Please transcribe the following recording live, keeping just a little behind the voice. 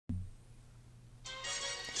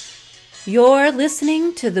You're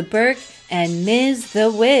listening to the Burke and Ms.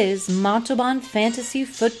 The Wiz Montalban Fantasy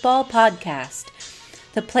Football Podcast,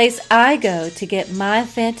 the place I go to get my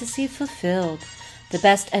fantasy fulfilled. The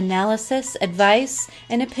best analysis, advice,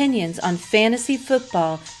 and opinions on fantasy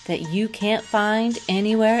football that you can't find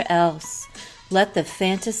anywhere else. Let the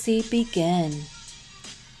fantasy begin.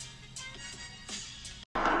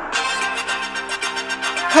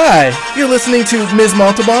 Hi, you're listening to Ms.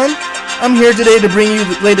 Montalban. I'm here today to bring you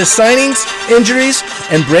the latest signings, injuries,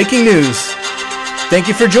 and breaking news. Thank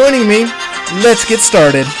you for joining me. Let's get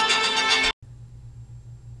started.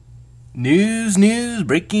 News,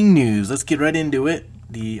 breaking news. Let's get right into it.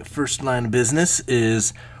 The first line of business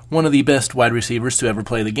is one of the best wide receivers to ever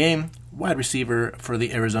play the game. Wide receiver for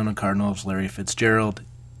the Arizona Cardinals, Larry Fitzgerald,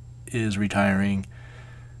 is retiring.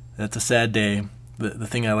 That's a sad day. The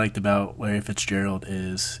thing I liked about Larry Fitzgerald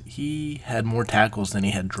is he had more tackles than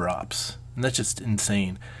he had drops. And that's just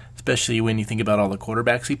insane, especially when you think about all the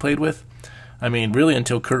quarterbacks he played with. I mean, really,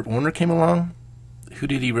 until Kurt Warner came along, who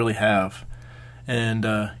did he really have? And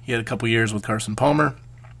he had a couple years with Carson Palmer.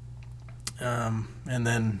 And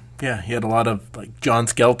then, he had a lot of like John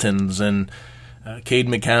Skeltons and Cade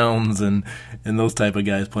McCowns and those type of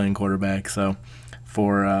guys playing quarterback. So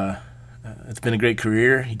it's been a great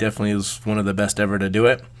career. He definitely is one of the best ever to do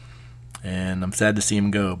it. And I'm sad to see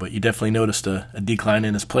him go. But you definitely noticed a decline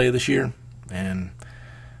in his play this year. And,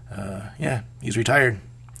 he's retired.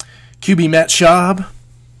 QB Matt Schaub.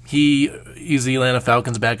 He's the Atlanta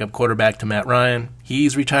Falcons backup quarterback to Matt Ryan.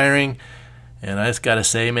 He's retiring. And I just got to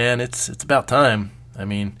say, man, it's about time. I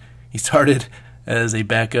mean, he started as a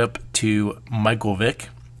backup to Michael Vick.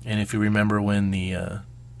 And if you remember when the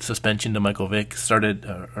suspension to Michael Vick started,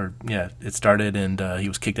 it started and he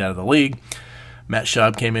was kicked out of the league. Matt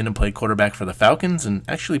Schaub came in and played quarterback for the Falcons and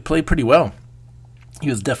actually played pretty well. He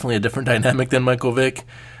was definitely a different dynamic than Michael Vick.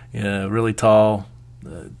 Really tall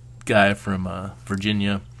guy from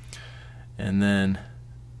Virginia. And then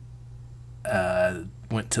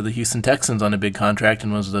went to the Houston Texans on a big contract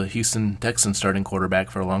and was the Houston Texans starting quarterback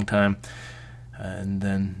for a long time. And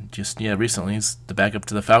then recently he's the backup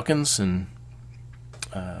to the Falcons, and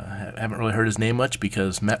haven't really heard his name much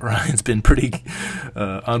because Matt Ryan's been pretty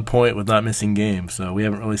on point with not missing games, so we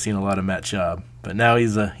haven't really seen a lot of Matt Schaub. But now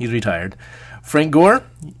he's retired. Frank Gore,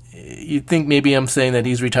 you'd think maybe I'm saying that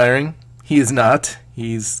he's retiring. He is not.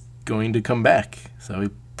 He's going to come back. So he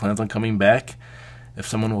plans on coming back if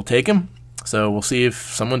someone will take him. So we'll see if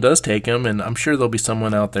someone does take him, and I'm sure there'll be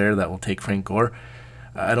someone out there that will take Frank Gore.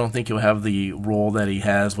 I don't think he'll have the role that he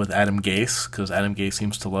has with Adam Gase, because Adam Gase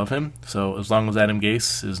seems to love him. So as long as Adam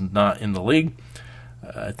Gase is not in the league,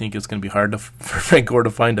 I think it's going to be hard for Frank Gore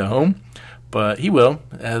to find a home. But he will,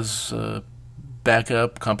 as a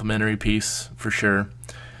backup, complimentary piece for sure.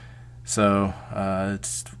 So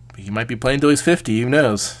he might be playing till he's 50, who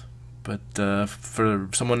knows? But for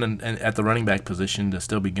someone at the running back position to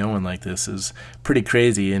still be going like this is pretty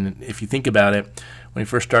crazy. And if you think about it, when he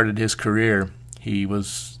first started his career, he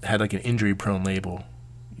had like an injury-prone label.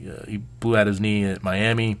 He blew out his knee at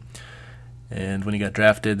Miami, and when he got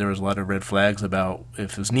drafted, there was a lot of red flags about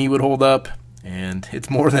if his knee would hold up, and it's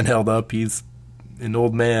more than held up. He's an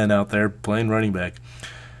old man out there playing running back.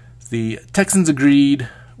 The Texans agreed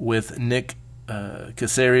with Nick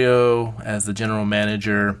Caserio as the general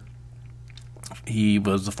manager. He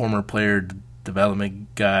was the former player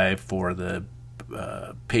development guy for the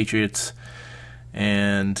Patriots,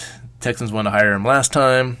 and Texans wanted to hire him last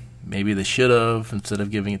time. Maybe they should have instead of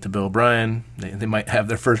giving it to Bill O'Brien. They might have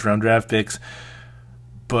their first-round draft picks.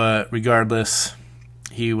 But regardless,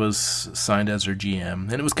 he was signed as their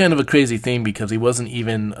GM. And it was kind of a crazy thing because he wasn't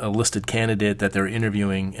even a listed candidate that they were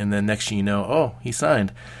interviewing. And then next thing you know, he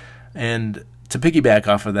signed. And to piggyback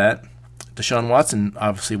off of that, Deshaun Watson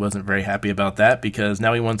obviously wasn't very happy about that because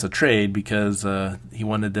now he wants a trade because he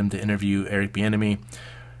wanted them to interview Eric Bieniemy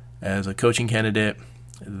as a coaching candidate.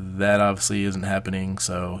 That obviously isn't happening,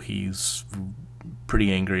 so he's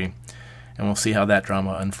pretty angry, and we'll see how that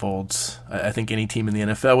drama unfolds. I think any team in the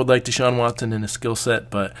NFL would like Deshaun Watson in his skill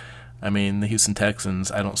set, but, I mean, the Houston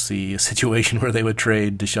Texans, I don't see a situation where they would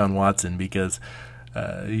trade Deshaun Watson because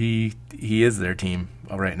he is their team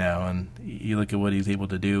right now, and you look at what he's able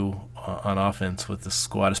to do on offense with the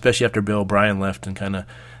squad, especially after Bill O'Brien left and kind of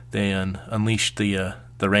they unleashed the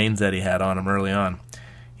reins that he had on him early on.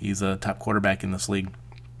 He's a top quarterback in this league.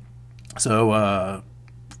 So,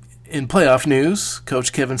 in playoff news,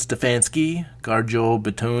 Coach Kevin Stefanski, guard Joel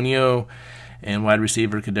Bitonio, and wide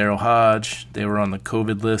receiver Kadero Hodge, they were on the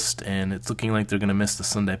COVID list, and it's looking like they're going to miss the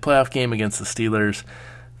Sunday playoff game against the Steelers.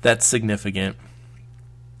 That's significant.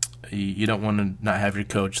 You don't want to not have your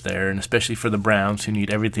coach there, and especially for the Browns, who need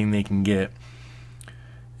everything they can get.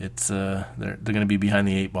 It's they're going to be behind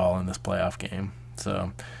the 8 ball in this playoff game.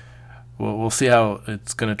 So we'll see how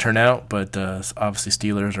it's going to turn out, but obviously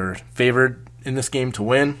Steelers are favored in this game to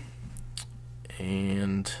win,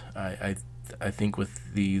 and I think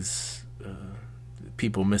with these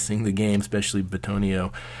people missing the game, especially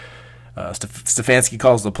Bitonio, Stefanski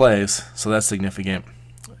calls the plays, so that's significant.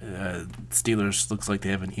 Steelers looks like they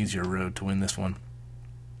have an easier road to win this one.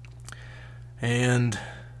 And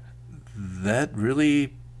that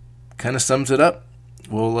really kind of sums it up.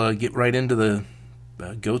 We'll get right into the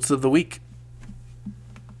GOATs of the week.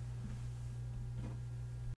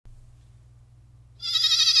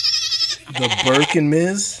 The Burke and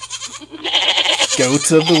Miz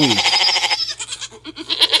GOATs of the week.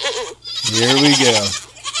 Here we go.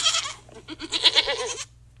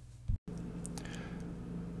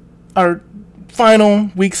 Our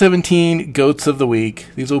final Week 17 GOATs of the week.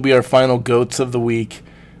 These will be our final GOATs of the week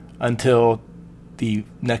until the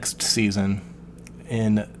next season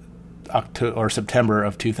in October or September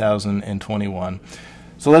of 2021.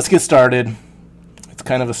 So let's get started. It's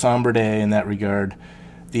kind of a somber day in that regard.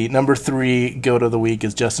 The number 3 GOAT of the week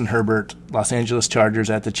is Justin Herbert, Los Angeles Chargers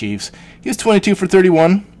at the Chiefs. He was 22 for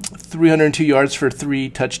 31, 302 yards for 3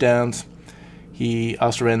 touchdowns. He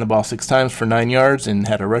also ran the ball 6 times for 9 yards and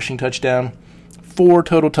had a rushing touchdown. 4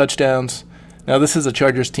 total touchdowns. Now, this is a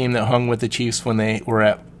Chargers team that hung with the Chiefs when they were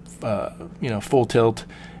at full tilt,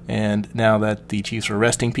 and now that the Chiefs are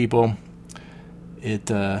resting people, they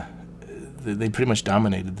pretty much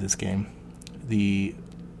dominated this game. The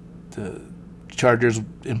Chargers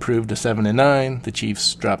improved to 7-9. The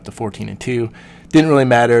Chiefs dropped to 14-2. Didn't really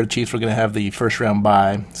matter. The Chiefs were going to have the first round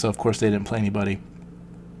bye, so of course they didn't play anybody.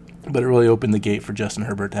 But it really opened the gate for Justin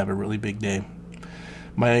Herbert to have a really big day.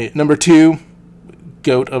 My number 2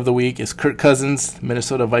 GOAT of the week is Kirk Cousins,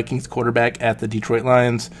 Minnesota Vikings quarterback at the Detroit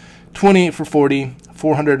Lions. 28 for 40,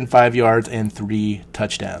 405 yards, and 3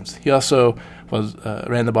 touchdowns. He also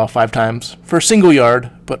ran the ball 5 times for a single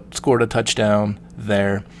yard, but scored a touchdown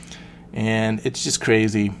there. And it's just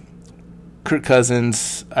crazy. Kirk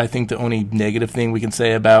Cousins, I think the only negative thing we can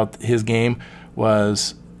say about his game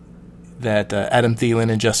was that Adam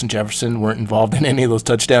Thielen and Justin Jefferson weren't involved in any of those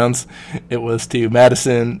touchdowns. It was to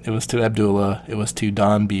Madison, it was to Abdullah, it was to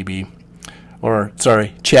Chad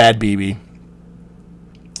Beebe.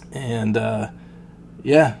 And,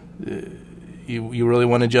 you really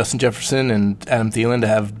wanted Justin Jefferson and Adam Thielen to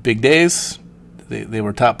have big days. They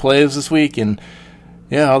were top plays this week, and,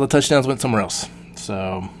 all the touchdowns went somewhere else.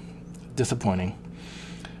 So, disappointing.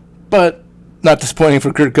 But not disappointing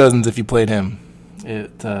for Kirk Cousins if you played him.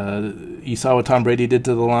 You saw what Tom Brady did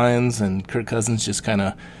to the Lions, and Kirk Cousins just kind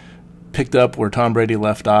of picked up where Tom Brady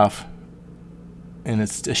left off. And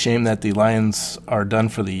it's a shame that the Lions are done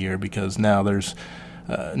for the year, because now there's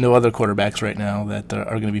no other quarterbacks right now that are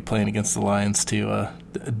going to be playing against the Lions to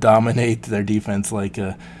dominate their defense like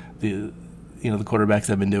the quarterbacks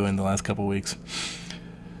have been doing the last couple of weeks.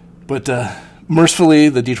 But mercifully,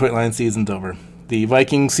 the Detroit Lions season's over. The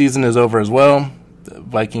Vikings season is over as well. The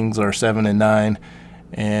Vikings are 7-9,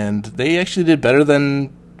 and they actually did better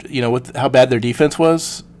than, with how bad their defense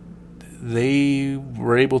was. They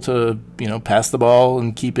were able to, pass the ball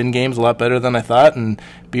and keep in games a lot better than I thought and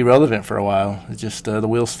be relevant for a while. It just, the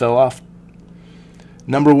wheels fell off.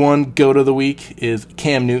 Number 1 GOAT of the week is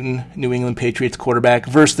Cam Newton, New England Patriots quarterback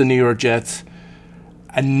versus the New York Jets.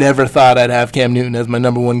 I never thought I'd have Cam Newton as my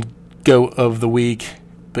number 1 GOAT of the week.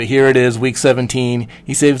 But here it is, Week 17.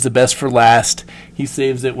 He saves the best for last. He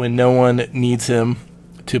saves it when no one needs him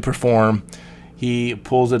to perform. He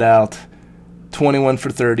pulls it out. 21 for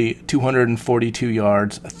 30, 242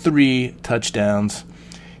 yards, 3 touchdowns.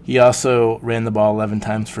 He also ran the ball 11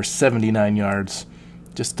 times for 79 yards.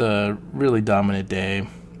 Just a really dominant day.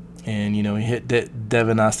 And, he hit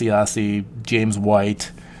Devin Asiasi, James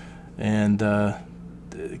White, and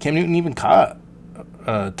Cam Newton even caught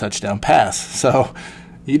a touchdown pass. So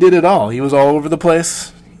he did it all. He was all over the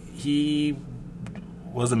place. He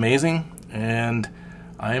was amazing, and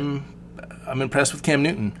I'm impressed with Cam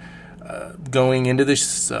Newton. Going into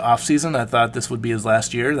this offseason, I thought this would be his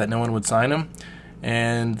last year, that no one would sign him.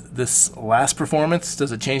 And this last performance,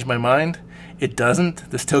 does it change my mind? It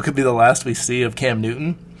doesn't. This still could be the last we see of Cam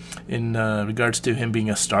Newton in regards to him being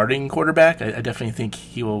a starting quarterback. I definitely think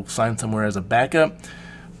he will sign somewhere as a backup.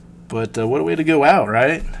 But what a way to go out,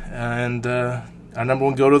 right? And our number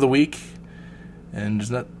 1 GOAT of the week. And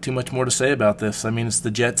there's not too much more to say about this. I mean, it's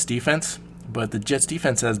the Jets' defense. But the Jets'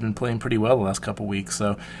 defense has been playing pretty well the last couple weeks.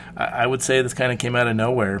 So I would say this kind of came out of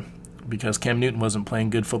nowhere because Cam Newton wasn't playing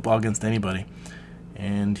good football against anybody.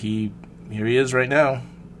 And here he is right now,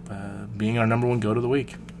 being our number one GOAT of the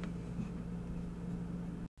week.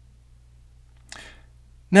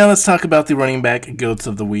 Now let's talk about the running back GOATs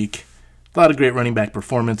of the week. A lot of great running back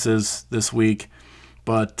performances this week,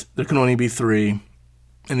 but there can only be three,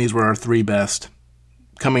 and these were our three best.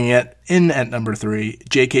 Coming in at number 3,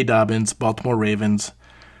 J.K. Dobbins, Baltimore Ravens,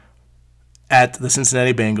 at the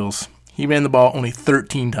Cincinnati Bengals. He ran the ball only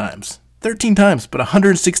 13 times. 13 times, but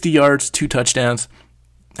 160 yards, 2 touchdowns,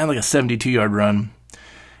 and like a 72-yard run.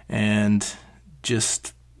 And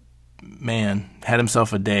just, man, had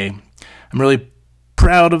himself a day. I'm really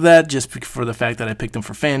proud of that just for the fact that I picked him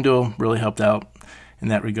for FanDuel. Really helped out in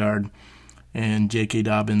that regard. And J.K.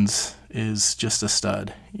 Dobbins is just a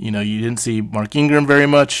stud. You didn't see Mark Ingram very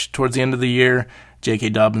much towards the end of the year. J.K.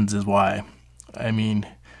 Dobbins is why. I mean,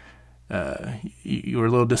 you were a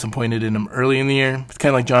little disappointed in him early in the year. It's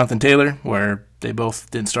kind of like Jonathan Taylor, where they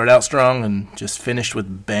both didn't start out strong and just finished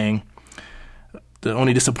with bang. The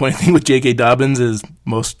only disappointing thing with J.K. Dobbins is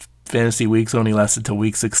most fantasy weeks only lasted till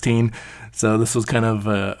week 16. So this was kind of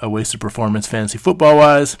a wasted performance fantasy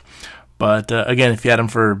football-wise. But again, if you had him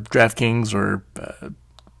for DraftKings or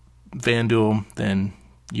FanDuel, then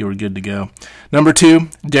you were good to go. Number 2,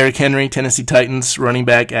 Derrick Henry, Tennessee Titans, running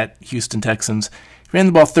back at Houston Texans. He ran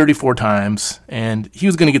the ball 34 times, and he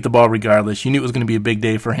was going to get the ball regardless. You knew it was going to be a big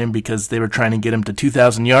day for him because they were trying to get him to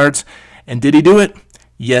 2,000 yards. And did he do it?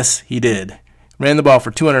 Yes, he did. Ran the ball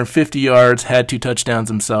for 250 yards, had 2 touchdowns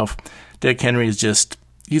himself. Derrick Henry is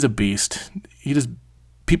he's a beast.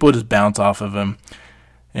 People just bounce off of him.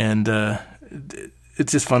 And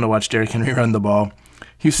it's just fun to watch Derrick Henry run the ball.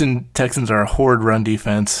 Houston Texans are a horrid run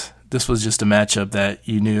defense. This was just a matchup that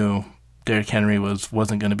you knew Derrick Henry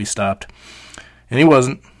wasn't going to be stopped. And he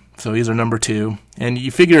wasn't. So he's our number 2. And you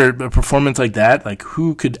figure a performance like that, like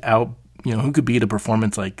who could beat a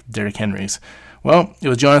performance like Derrick Henry's? Well, it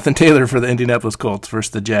was Jonathan Taylor for the Indianapolis Colts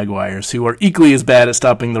versus the Jaguars, who are equally as bad at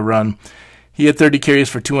stopping the run. He had 30 carries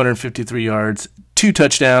for 253 yards, 2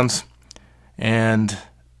 touchdowns, and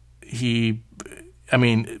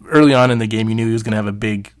early on in the game, you knew he was going to have a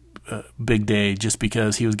big day just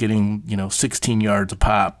because he was getting, 16 yards a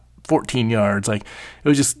pop, 14 yards. Like, it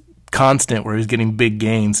was just constant where he was getting big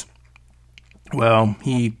gains. Well,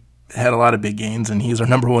 he had a lot of big gains, and he's our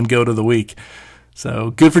number 1 GOAT of the week.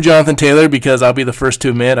 So good for Jonathan Taylor, because I'll be the first to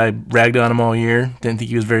admit I ragged on him all year. Didn't think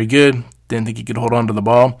he was very good. Didn't think he could hold on to the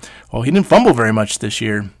ball. Well, he didn't fumble very much this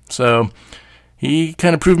year. So he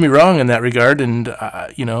kind of proved me wrong in that regard. And,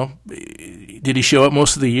 did he show up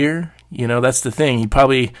most of the year? That's the thing. He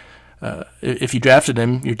probably, if you drafted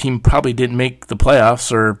him, your team probably didn't make the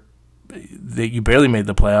playoffs, or you barely made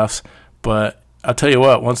the playoffs. But I'll tell you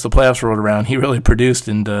what, once the playoffs rolled around, he really produced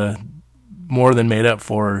and more than made up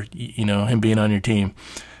for, him being on your team.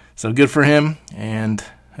 So good for him. And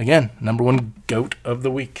again, number 1 GOAT of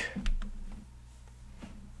the week.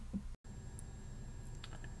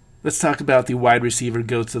 Let's talk about the wide receiver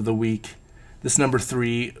GOATs of the week. This number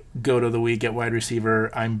 3 GOAT of the week at wide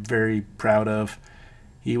receiver, I'm very proud of.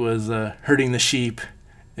 He was herding the sheep.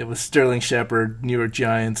 It was Sterling Shepard, New York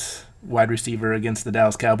Giants wide receiver against the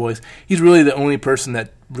Dallas Cowboys. He's really the only person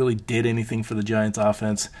that really did anything for the Giants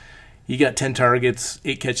offense. He got 10 targets,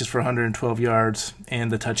 8 catches for 112 yards,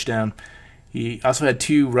 and the touchdown. He also had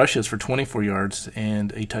 2 rushes for 24 yards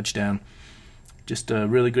and a touchdown. Just a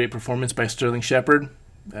really great performance by Sterling Shepard.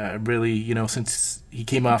 Really, since he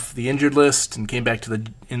came off the injured list and came back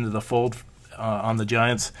into the fold on the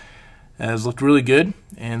Giants, has looked really good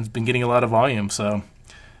and has been getting a lot of volume. So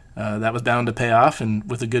that was bound to pay off, and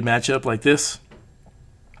with a good matchup like this,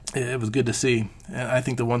 it was good to see. And I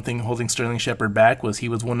think the one thing holding Sterling Shepard back was he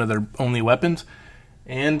was one of their only weapons,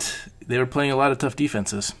 and they were playing a lot of tough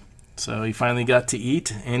defenses. So he finally got to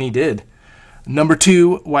eat, and he did. Number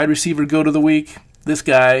 2 wide receiver GOAT of the week. This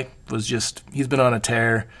guy he's been on a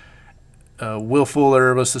tear. Will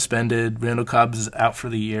Fuller was suspended. Randall Cobb's out for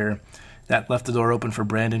the year. That left the door open for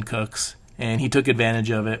Brandon Cooks, and he took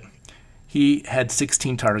advantage of it. He had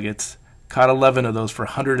 16 targets, caught 11 of those for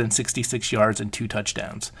 166 yards and 2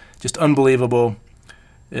 touchdowns. Just unbelievable.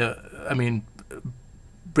 Brandon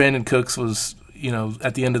Cooks was,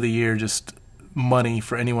 at the end of the year, just money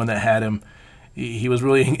for anyone that had him. He was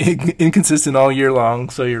really inconsistent all year long,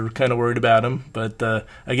 so you're kind of worried about him. But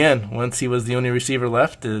again, once he was the only receiver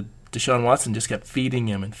left, Deshaun Watson just kept feeding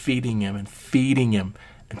him and feeding him and feeding him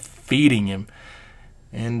and feeding him.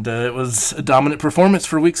 And it was a dominant performance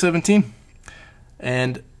for Week 17.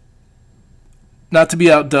 And not to be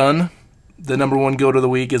outdone, the number 1 GOAT of the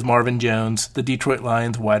week is Marvin Jones, the Detroit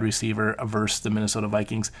Lions wide receiver versus the Minnesota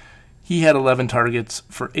Vikings. He had 11 targets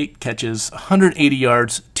for 8 catches, 180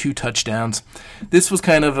 yards, 2 touchdowns. This was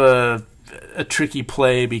kind of a tricky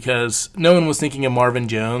play because no one was thinking of Marvin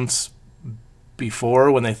Jones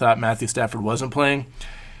before when they thought Matthew Stafford wasn't playing.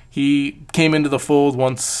 He came into the fold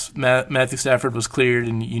once Matthew Stafford was cleared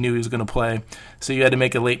and you knew he was going to play. So you had to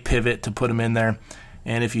make a late pivot to put him in there.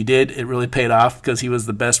 And if you did, it really paid off because he was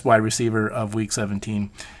the best wide receiver of Week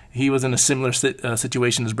 17. He was in a similar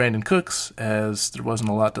situation as Brandon Cooks, as there wasn't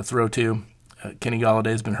a lot to throw to. Kenny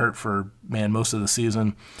Galladay's been hurt for, most of the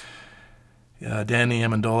season. Danny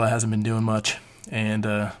Amendola hasn't been doing much. And,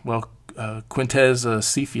 Quintez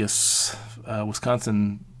Cephas,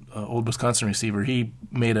 old Wisconsin receiver, he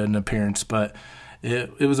made an appearance, but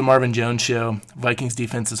it was a Marvin Jones show. Vikings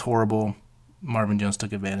defense is horrible. Marvin Jones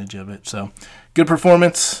took advantage of it. So good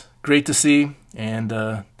performance, great to see,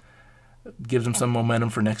 and gives him some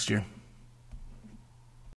momentum for next year.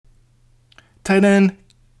 Tight end,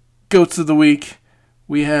 goats of the week.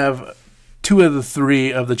 We have 2 of the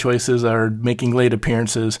 3 of the choices are making late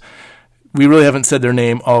appearances. We really haven't said their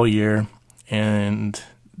name all year, and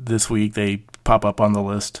this week they pop up on the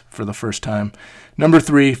list for the first time. Number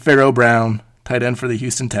 3, Pharaoh Brown, tight end for the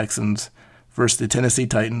Houston Texans versus the Tennessee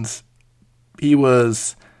Titans. He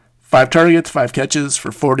was 5 targets, 5 catches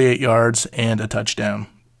for 48 yards and a touchdown.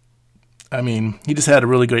 I mean, he just had a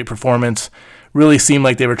really great performance. Really seemed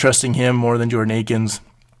like they were trusting him more than Jordan Akins.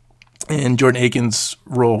 And Jordan Akins'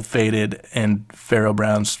 role faded, and Pharaoh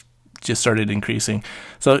Brown's just started increasing.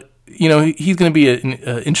 So, he's going to be an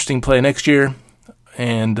interesting play next year.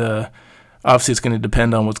 And obviously it's going to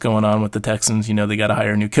depend on what's going on with the Texans. They got to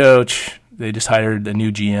hire a new coach. They just hired a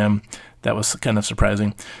new GM. That was kind of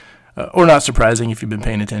surprising. Or not surprising if you've been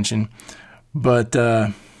paying attention. But,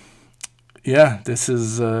 this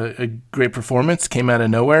is a great performance. Came out of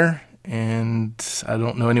nowhere. And I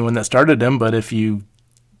don't know anyone that started him, but if you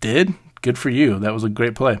did, good for you. That was a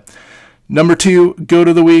great play. Number 2, goat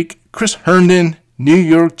of the week, Chris Herndon, New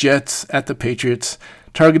York Jets at the Patriots.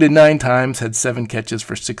 Targeted 9 times, had 7 catches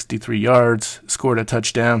for 63 yards, scored a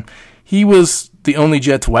touchdown. He was the only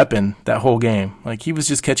Jets weapon that whole game. Like, he was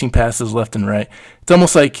just catching passes left and right. It's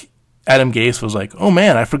almost like Adam Gase was like, oh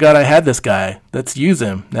man, I forgot I had this guy. Let's use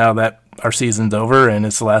him now that our season's over and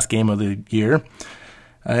it's the last game of the year.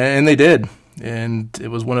 And they did. And it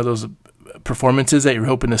was one of those performances that you're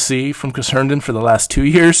hoping to see from Chris Herndon for the last 2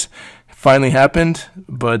 years. It finally happened.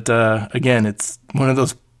 But again, it's one of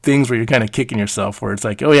those things where you're kind of kicking yourself, where it's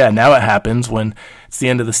like, oh yeah, now it happens when it's the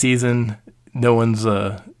end of the season. No one's,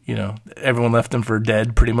 everyone left him for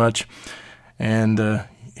dead pretty much. And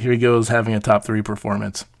here he goes having a top 3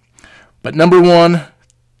 performance. But number 1,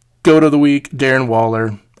 goat of the week, Darren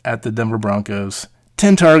Waller at the Denver Broncos.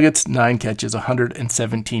 10 targets, 9 catches,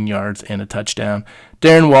 117 yards, and a touchdown.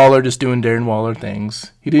 Darren Waller just doing Darren Waller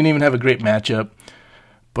things. He didn't even have a great matchup,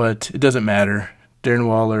 but it doesn't matter. Darren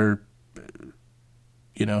Waller,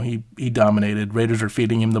 he dominated. Raiders are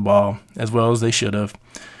feeding him the ball as well as they should have.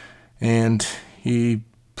 And he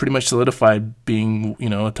pretty much solidified being,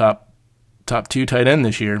 a top 2 tight end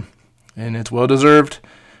this year. And it's well-deserved.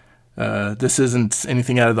 This isn't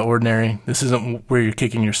anything out of the ordinary. This isn't where you're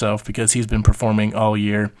kicking yourself because he's been performing all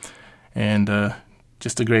year. And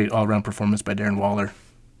just a great all-around performance by Darren Waller.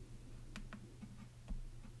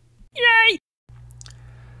 Yay!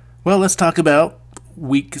 Well, let's talk about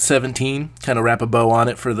Week 17, kind of wrap a bow on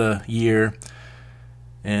it for the year,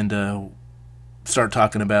 and start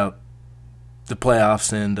talking about the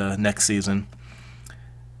playoffs and next season.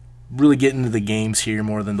 Really get into the games here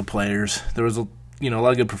more than the players. There was a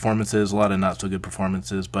lot of good performances, a lot of not so good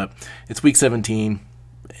performances, but it's Week 17,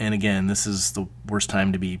 and again, this is the worst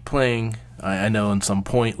time to be playing. I know in some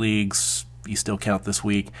point leagues you still count this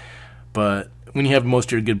week, but when you have most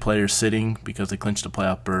of your good players sitting because they clinched a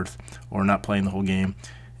playoff berth or not playing the whole game,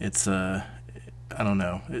 it's I don't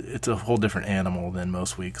know, it's a whole different animal than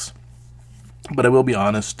most weeks. But I will be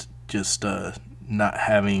honest, just not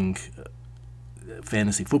having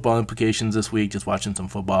fantasy football implications this week, just watching some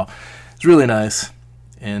football, it's really nice,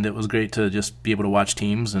 and it was great to just be able to watch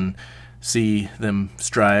teams and see them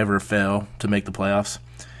strive or fail to make the playoffs.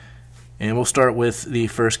 And we'll start with the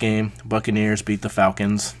first game. Buccaneers beat the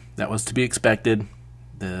Falcons. That was to be expected.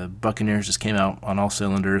 The Buccaneers just came out on all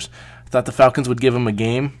cylinders. I thought the Falcons would give them a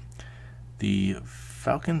game. The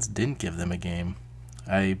Falcons didn't give them a game.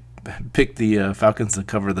 I picked the Falcons to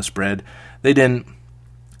cover the spread. They didn't.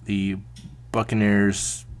 The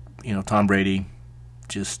Buccaneers, Tom Brady,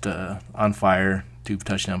 just on fire. 2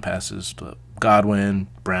 touchdown passes to Godwin,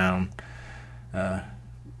 Brown,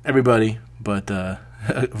 everybody but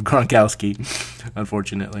Gronkowski,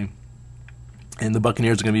 unfortunately. And the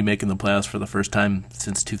Buccaneers are going to be making the playoffs for the first time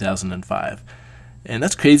since 2005. And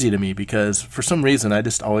that's crazy to me because for some reason I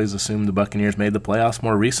just always assumed the Buccaneers made the playoffs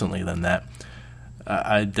more recently than that.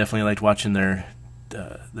 I definitely liked watching their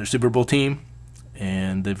Super Bowl team,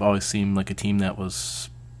 and they've always seemed like a team that was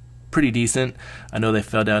pretty decent. I know they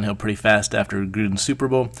fell downhill pretty fast after Gruden's Super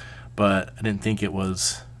Bowl, but I didn't think it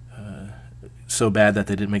was so bad that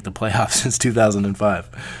they didn't make the playoffs since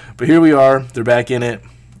 2005. But here we are. They're back in it,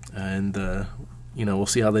 and we'll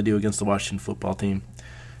see how they do against the Washington football team.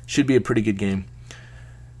 Should be a pretty good game.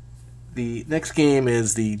 The next game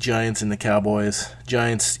is the Giants and the Cowboys.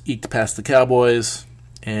 Giants eked past the Cowboys,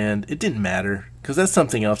 and it didn't matter because that's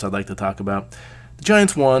something else I'd like to talk about. The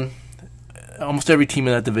Giants won. Almost every team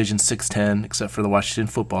in that division 6-10 except for the Washington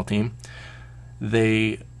football team.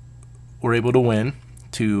 They were able to win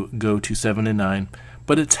to go to 7-9,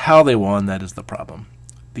 but it's how they won that is the problem.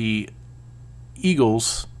 The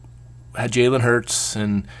Eagles had Jalen Hurts,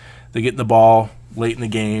 and they get the ball late in the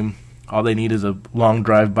game. All they need is a long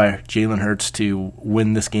drive by Jalen Hurts to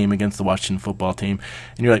win this game against the Washington football team.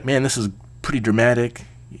 And you're like, man, this is pretty dramatic.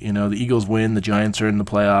 The Eagles win, the Giants are in the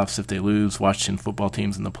playoffs. If they lose, Washington football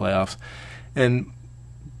team's in the playoffs. And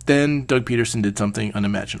then Doug Peterson did something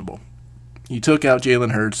unimaginable. He took out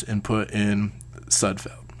Jalen Hurts and put in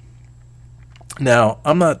Sudfeld. Now,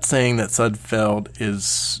 I'm not saying that Sudfeld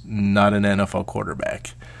is not an NFL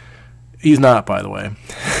quarterback. He's not, by the way.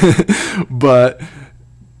 But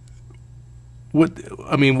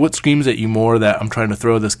what screams at you more that I'm trying to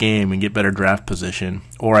throw this game and get better draft position,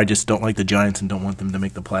 or I just don't like the Giants and don't want them to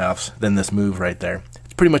make the playoffs, than this move right there?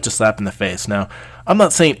 It's pretty much a slap in the face. Now, I'm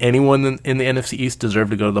not saying anyone in the NFC East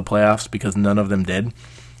deserved to go to the playoffs because none of them did.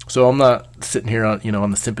 So I'm not sitting here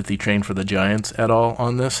on the sympathy train for the Giants at all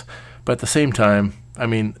on this. But at the same time,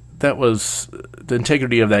 that was the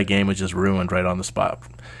integrity of that game was just ruined right on the spot.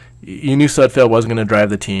 You knew Sudfeld wasn't going to drive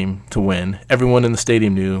the team to win. Everyone in the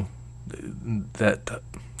stadium knew that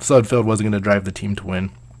Sudfeld wasn't going to drive the team to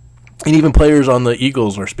win. And even players on the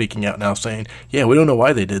Eagles are speaking out now saying, yeah, we don't know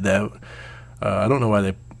why they did that. I don't know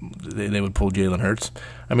why they would pull Jalen Hurts.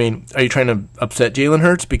 Are you trying to upset Jalen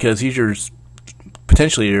Hurts because he's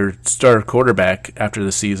potentially your star quarterback after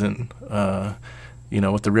the season,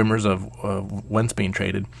 with the rumors of Wentz being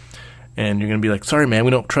traded? And you're going to be like, sorry, man,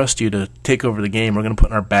 we don't trust you to take over the game. We're going to put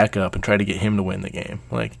in our backup and try to get him to win the game.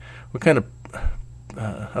 Like, what kind of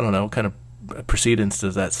what kind of precedence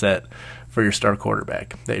does that set for your star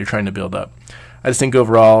quarterback that you're trying to build up? I just think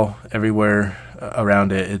overall, everywhere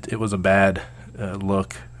around it was a bad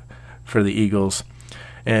look for the Eagles.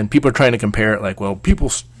 And people are trying to compare it like, well, people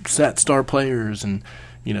sat star players and,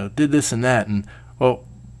 did this and that. And, well,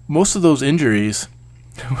 most of those injuries,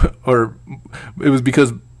 or it was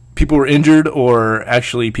because people were injured or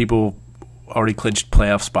actually people already clinched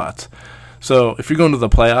playoff spots. So if you're going to the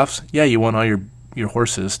playoffs, yeah, you want all your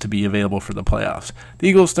horses to be available for the playoffs. The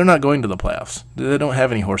Eagles, they're not going to the playoffs. They don't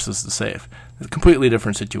have any horses to save. It's a completely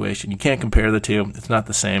different situation. You can't compare the two. It's not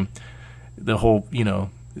the same. The whole,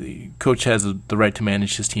 the coach has the right to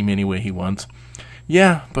manage his team any way he wants.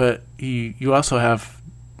 Yeah, but you also have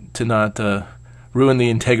to not ruin the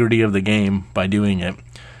integrity of the game by doing it.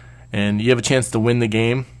 And you have a chance to win the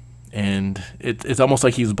game, and it's almost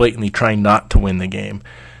like he's blatantly trying not to win the game.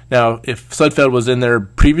 Now, if Sudfeld was in there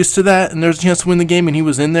previous to that and there's a chance to win the game and he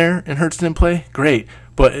was in there and Hurts didn't play, great.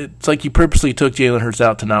 But it's like you purposely took Jalen Hurts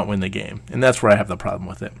out to not win the game, and that's where I have the problem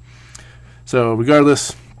with it. So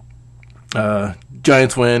regardless,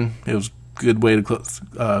 Giants win. It was a good way to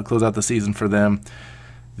close out the season for them.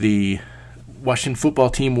 The Washington football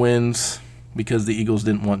team wins because the Eagles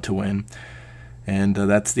didn't want to win. And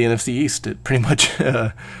that's the NFC East. It pretty much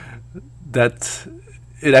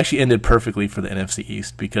it actually ended perfectly for the NFC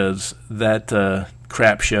East because that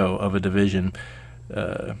crap show of a division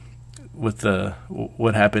with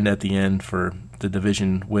what happened at the end for the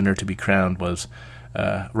division winner to be crowned was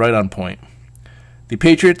right on point. The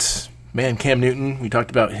Patriots, man, Cam Newton, we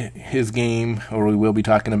talked about his game, or we will be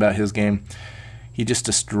talking about his game. He just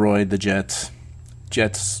destroyed the Jets.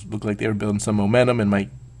 Jets looked like they were building some momentum and might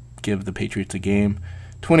give the Patriots a game.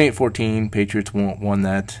 28-14, Patriots won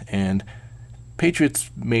that, and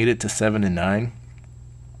Patriots made it to 7-9,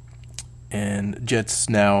 and Jets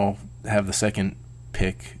now have the second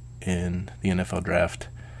pick in the NFL draft.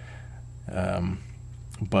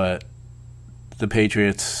 But the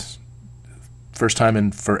Patriots, first time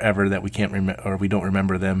in forever that we can't remember, or we don't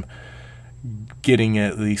remember them getting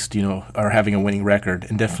at least, or having a winning record,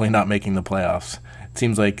 and definitely not making the playoffs. It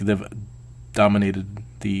seems like they've dominated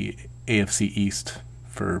the AFC East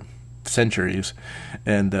for centuries,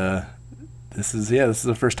 and this is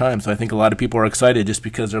the first time. So I think a lot of people are excited just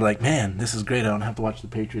because they're like, man, this is great. I don't have to watch the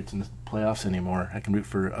Patriots in the playoffs anymore. I can root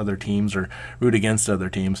for other teams or root against other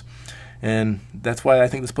teams. And that's why I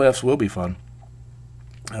think this playoffs will be fun.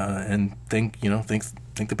 And thank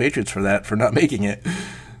the Patriots for that, for not making it.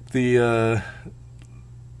 The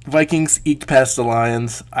Vikings eked past the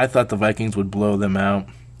Lions. I thought the Vikings would blow them out.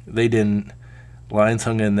 They didn't. Lions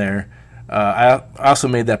hung in there. I also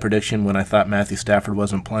made that prediction when I thought Matthew Stafford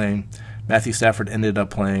wasn't playing. Matthew Stafford ended up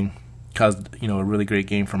playing, caused a really great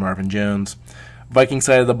game from Marvin Jones. Viking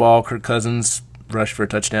side of the ball, Kirk Cousins rushed for a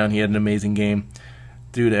touchdown. He had an amazing game.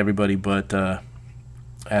 Threw to everybody but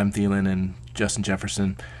Adam Thielen and Justin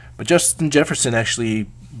Jefferson. But Justin Jefferson actually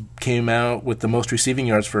came out with the most receiving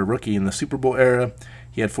yards for a rookie in the Super Bowl era.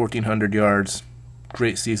 He had 1,400 yards.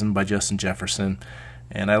 Great season by Justin Jefferson.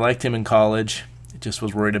 And I liked him in college. Just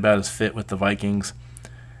was worried about his fit with the Vikings.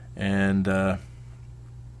 And that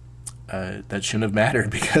shouldn't have mattered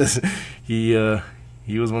because he was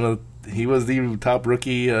the top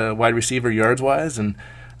rookie wide receiver yards wise, and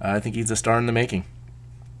I think he's a star in the making.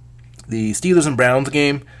 The Steelers and Browns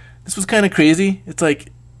game, this was kind of crazy. It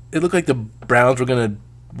looked like the Browns were going to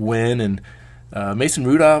win, and Mason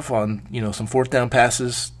Rudolph on some fourth down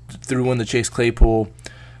passes threw one to Chase Claypool.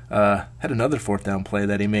 Had another fourth down play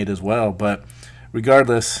that he made as well, but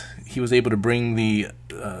regardless, he was able to bring the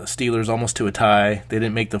Steelers almost to a tie. They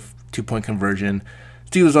didn't make the 2-point conversion.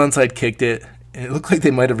 Steelers onside kicked it. It looked like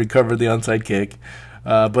they might have recovered the onside kick,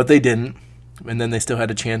 but they didn't. And then they still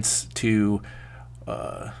had a chance to,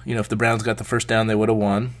 if the Browns got the first down, they would have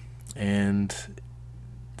won. And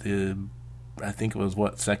I think it was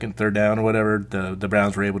second, third down or whatever, the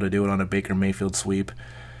Browns were able to do it on a Baker Mayfield sweep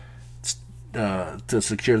to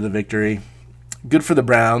secure the victory. Good for the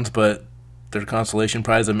Browns, but their consolation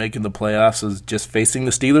prize of making the playoffs is just facing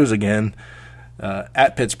the Steelers again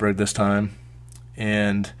at Pittsburgh this time.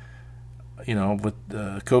 And, with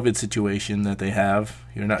the COVID situation that they have,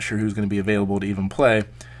 you're not sure who's going to be available to even play.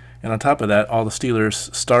 And on top of that, all the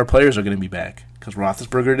Steelers' star players are going to be back because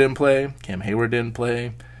Roethlisberger didn't play, Cam Hayward didn't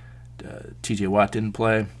play, T.J. Watt didn't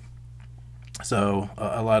play. So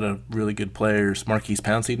a lot of really good players. Marquise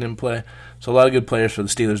Pouncey didn't play. So a lot of good players for the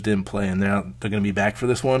Steelers didn't play, and they're going to be back for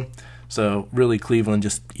this one. So really Cleveland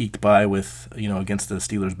just eked by with, against the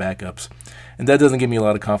Steelers' backups. And that doesn't give me a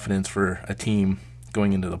lot of confidence for a team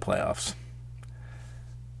going into the playoffs.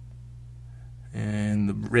 And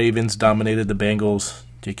the Ravens dominated the Bengals.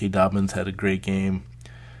 J.K. Dobbins had a great game.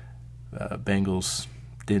 Bengals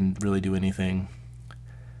didn't really do anything.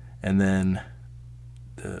 And then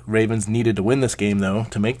the Ravens needed to win this game, though,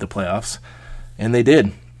 to make the playoffs. And they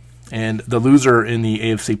did. And the loser in the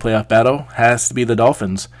AFC playoff battle has to be the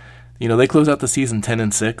Dolphins. They close out the season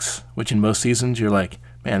 10-6, which in most seasons you're like,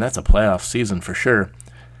 man, that's a playoff season for sure.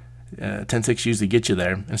 10-6 usually gets you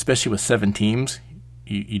there, and especially with 7 teams,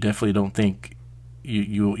 you definitely don't think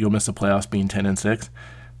you'll miss the playoffs being 10-6.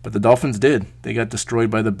 But the Dolphins did. They got destroyed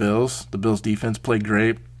by the Bills. The Bills' defense played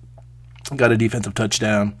great. Got a defensive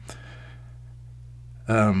touchdown.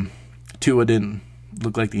 Tua didn't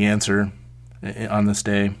look like the answer on this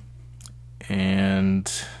day,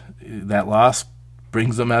 and that loss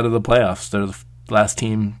brings them out of the playoffs. They're the last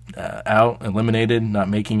team out, eliminated, not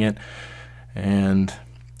making it. And,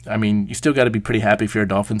 you still got to be pretty happy if you're a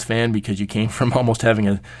Dolphins fan because you came from almost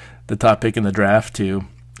having the top pick in the draft to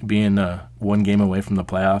being one game away from the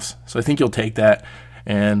playoffs. So I think you'll take that.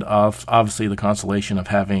 And obviously the consolation of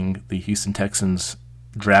having the Houston Texans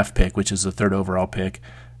draft pick, which is the 3rd overall pick,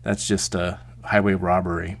 that's just a highway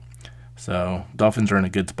robbery. So Dolphins are in a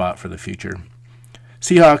good spot for the future.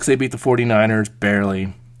 Seahawks, they beat the 49ers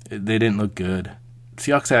barely. They didn't look good.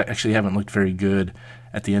 Seahawks actually haven't looked very good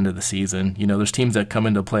at the end of the season. There's teams that come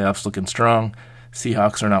into playoffs looking strong.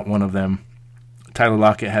 Seahawks are not one of them. Tyler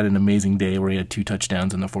Lockett had an amazing day where he had 2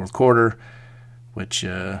 touchdowns in the 4th quarter, which,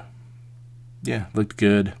 looked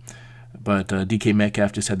good. But DK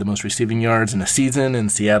Metcalf just had the most receiving yards in a season in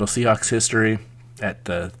Seattle Seahawks history at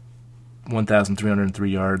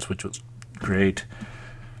 1,303 yards, which was great.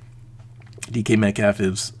 DK Metcalf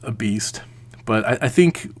is a beast. But I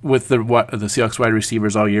think with the Seahawks wide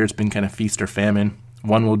receivers all year, it's been kind of feast or famine.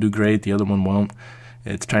 One will do great, the other one won't.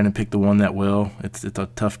 It's trying to pick the one that will. It's a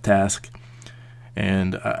tough task.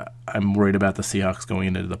 And I'm worried about the Seahawks going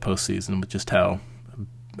into the postseason with just how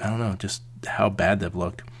bad they've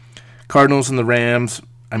looked. Cardinals and the Rams,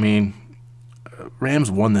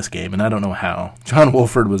 Rams won this game, and I don't know how. John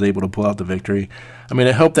Wolford was able to pull out the victory.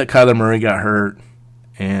 It helped that Kyler Murray got hurt,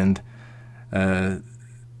 and they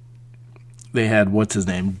had, what's his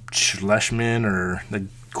name, Schleshman, or the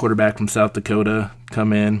quarterback from South Dakota,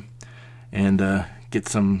 come in and get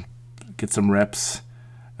some get some reps.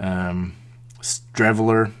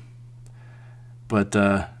 Streveler. But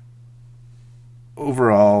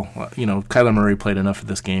overall, Kyler Murray played enough of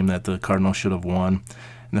this game that the Cardinals should have won.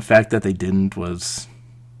 And the fact that they didn't was,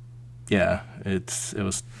 it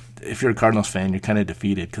was. If you're a Cardinals fan, you're kind of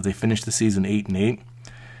defeated because they finished the season 8-8,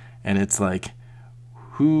 and it's like,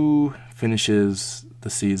 who finishes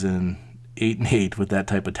the season 8-8 with that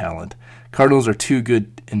type of talent? Cardinals are too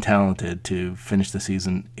good and talented to finish the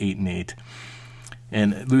season 8-8,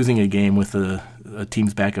 and losing a game with a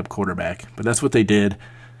team's backup quarterback. But that's what they did.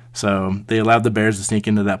 So they allowed the Bears to sneak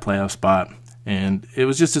into that playoff spot. And it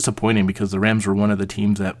was just disappointing because the Rams were one of the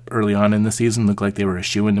teams that early on in the season looked like they were a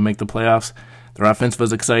shoo-in to make the playoffs. Their offense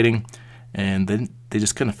was exciting, and then they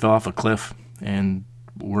just kind of fell off a cliff and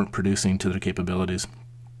weren't producing to their capabilities.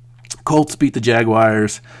 Colts beat the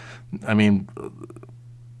Jaguars. I mean,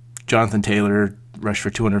 Jonathan Taylor rushed for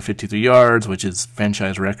 253 yards, which is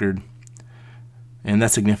franchise record. And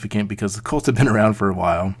that's significant because the Colts have been around for a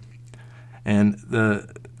while. And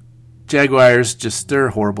the Jaguars, they're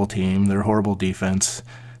a horrible team. They're a horrible defense.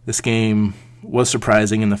 This game was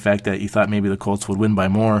surprising in the fact that you thought maybe the Colts would win by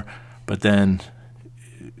more. But then,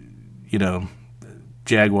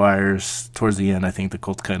 Jaguars, towards the end, I think the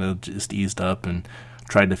Colts kind of just eased up and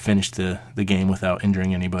tried to finish the game without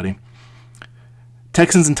injuring anybody.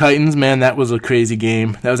 Texans and Titans, man, that was a crazy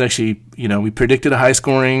game. That was actually, we predicted a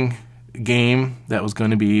high-scoring game that was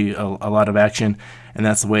going to be a lot of action, and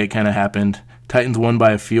that's the way it kind of happened. Titans won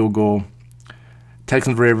by a field goal.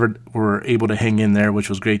 Texans were able to hang in there, which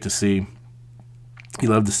was great to see. You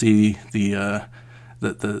love to see the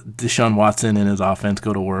Deshaun Watson and his offense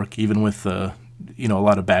go to work, even with a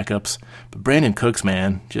lot of backups. But Brandon Cooks,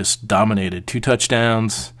 man, just dominated. 2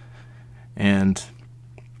 touchdowns, and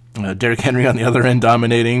Derrick Henry on the other end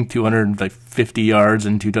dominating, 250 yards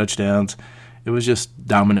and 2 touchdowns. It was just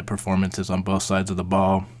dominant performances on both sides of the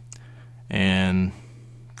ball. And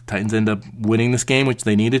Titans end up winning this game, which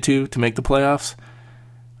they needed to make the playoffs.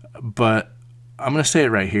 But I'm going to say it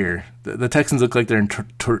right here. The Texans look like they're in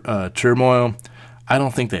turmoil. I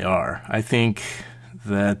don't think they are. I think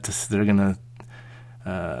that they're going to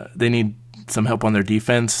they need some help on their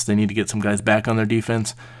defense. They need to get some guys back on their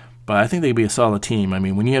defense. But I think they'd be a solid team. I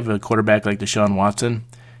mean, when you have a quarterback like Deshaun Watson,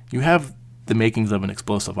 you have the makings of an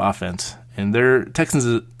explosive offense. And Texans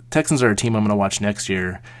are a team I'm going to watch next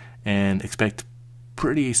year and expect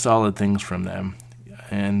pretty solid things from them.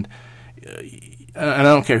 And I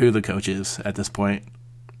don't care who the coach is at this point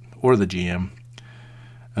or the GM.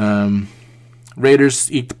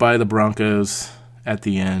 Raiders eked by the Broncos at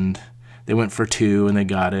the end. They went for 2 and they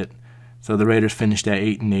got it. So the Raiders finished at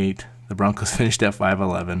 8-8. The Broncos finished at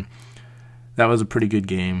 5-11. That was a pretty good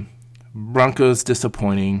game. Broncos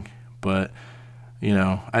disappointing, but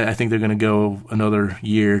I think they're going to go another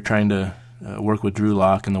year trying to work with Drew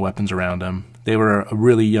Lock and the weapons around him. They were a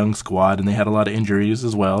really young squad, and they had a lot of injuries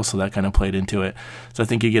as well, so that kind of played into it. So I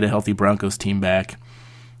think you get a healthy Broncos team back,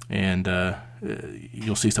 and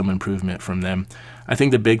you'll see some improvement from them. I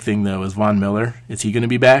think the big thing, though, is Von Miller. Is he going to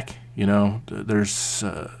be back? There's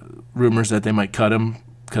rumors that they might cut him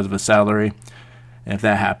because of his salary. And if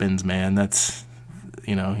that happens, man, that's,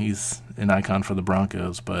 he's an icon for the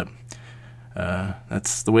Broncos, but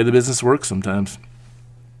that's the way the business works sometimes.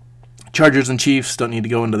 Chargers and Chiefs, don't need to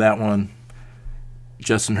go into that one.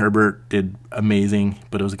 Justin Herbert did amazing,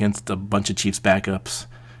 but it was against a bunch of Chiefs backups.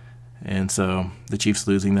 And so the Chiefs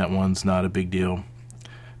losing that one's not a big deal.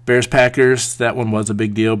 Bears-Packers, that one was a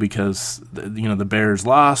big deal because, the Bears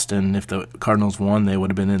lost, and if the Cardinals won, they would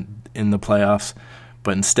have been in the playoffs.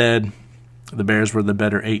 But instead, the Bears were the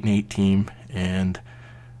better 8-8 team, and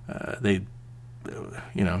they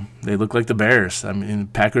look like the Bears. I mean,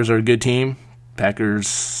 Packers are a good team.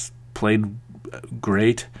 Packers played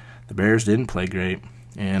great. The Bears didn't play great.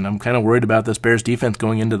 And I'm kind of worried about this Bears defense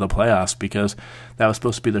going into the playoffs because that was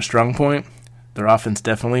supposed to be their strong point. Their offense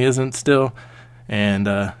definitely isn't still, and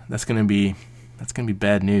that's going to be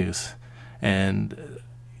bad news. And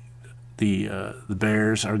the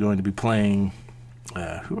Bears are going to be playing.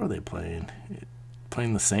 Who are they playing?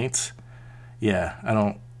 Playing the Saints? Yeah, I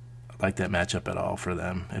don't like that matchup at all for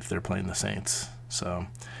them if they're playing the Saints. So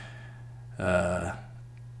I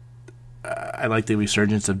like the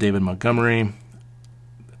resurgence of David Montgomery.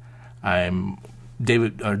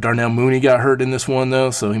 Darnell Mooney got hurt in this one, though,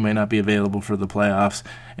 so he might not be available for the playoffs.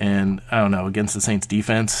 And I don't know, against the Saints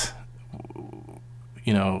defense,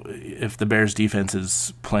 if the Bears defense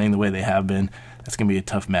is playing the way they have been, that's going to be a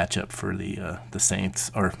tough matchup for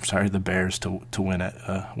the Bears to win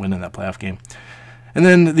in that playoff game. And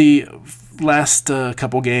then the last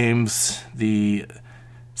couple games, the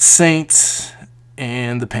Saints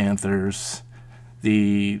and the Panthers.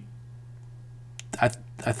 I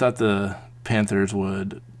thought the Panthers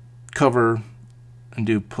would cover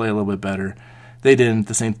and play a little bit better. They didn't.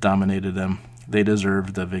 The Saints dominated them. They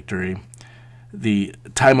deserved the victory. The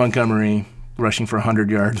Ty Montgomery rushing for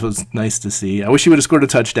 100 yards was nice to see. I wish he would have scored a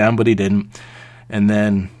touchdown, but he didn't. And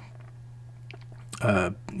then,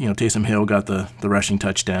 Taysom Hill got the rushing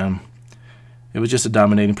touchdown. It was just a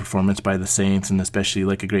dominating performance by the Saints, and especially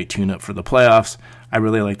like a great tune-up for the playoffs. I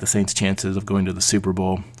really like the Saints' chances of going to the Super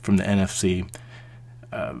Bowl from the NFC.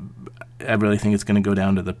 I really think it's going to go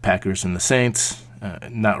down to the Packers and the Saints.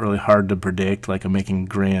 Not really hard to predict. Like, I'm making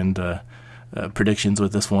grand predictions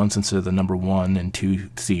with this one since they're the number 1 and 2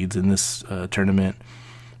 seeds in this tournament.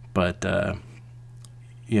 But the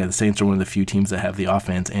Saints are one of the few teams that have the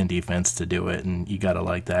offense and defense to do it, and you got to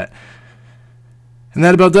like that. And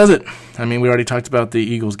that about does it. I mean, we already talked about the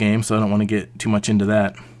Eagles game, so I don't want to get too much into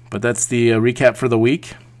that. But that's the recap for the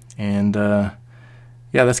week. And,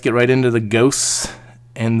 let's get right into the ghosts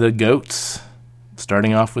and the goats.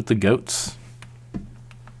 Starting off with the goats.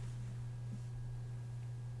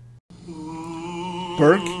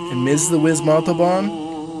 Burke and Ms. the Wiz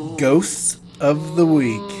Montalban, Ghosts of the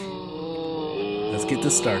Week. Let's get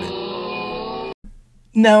this started.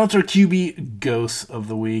 Now it's our QB Ghosts of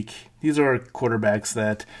the Week. These are our quarterbacks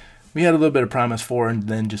that we had a little bit of promise for and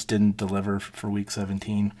then just didn't deliver for Week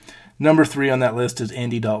 17. Number 3 on that list is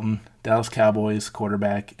Andy Dalton, Dallas Cowboys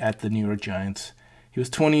quarterback at the New York Giants. He was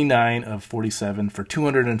 29 of 47 for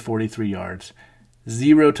 243 yards,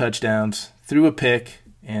 0 touchdowns, threw a pick,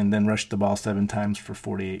 and then rushed the ball 7 times for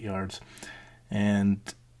 48 yards. And,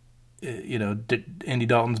 Andy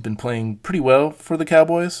Dalton's been playing pretty well for the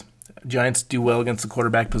Cowboys. Giants do well against the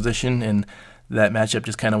quarterback position, and that matchup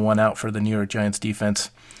just kind of won out for the New York Giants defense.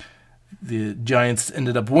 The Giants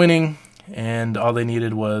ended up winning, and all they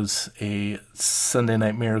needed was a Sunday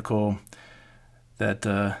night miracle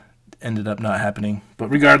that ended up not happening. But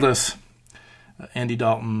regardless, Andy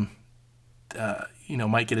Dalton,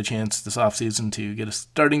 might get a chance this offseason to get a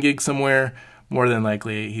starting gig somewhere. More than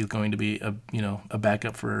likely, he's going to be a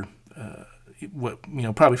backup for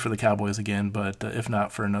probably for the Cowboys again, but if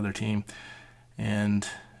not, for another team. And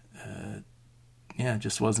it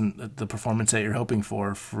just wasn't the performance that you're hoping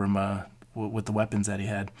for from with the weapons that he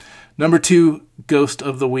had. Number 2 Ghost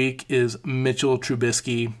of the Week is Mitchell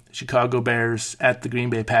Trubisky, Chicago Bears at the Green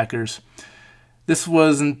Bay Packers. This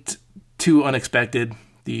wasn't too unexpected.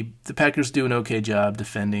 The Packers do an okay job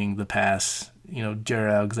defending the pass.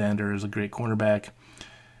 Jared Alexander is a great cornerback,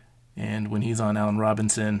 and when he's on Allen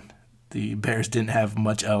Robinson, the Bears didn't have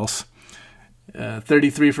much else.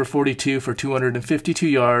 33 for 42 for 252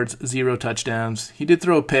 yards, 0 touchdowns. He did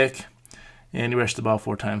throw a pick, and he rushed the ball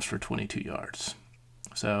 4 times for 22 yards.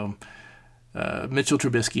 So Mitchell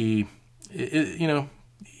Trubisky,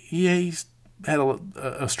 he's had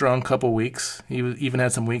a strong couple weeks. He even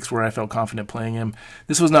had some weeks where I felt confident playing him.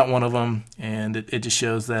 This was not one of them, and it just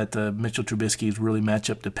shows that Mitchell Trubisky is really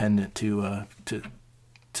matchup dependent to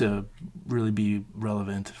really be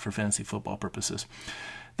relevant for fantasy football purposes.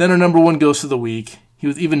 Then our number 1 Ghost of the Week. He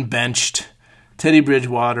was even benched. Teddy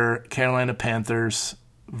Bridgewater, Carolina Panthers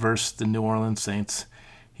versus the New Orleans Saints.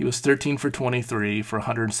 He was 13 for 23 for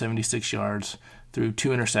 176 yards, threw 2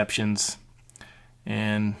 interceptions.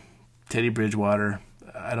 And Teddy Bridgewater,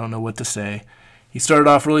 I don't know what to say. He started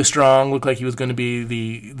off really strong, looked like he was going to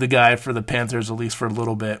be the guy for the Panthers, at least for a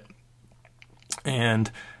little bit. And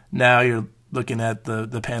now you're looking at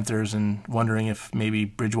the Panthers and wondering if maybe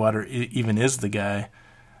Bridgewater even is the guy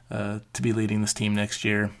to be leading this team next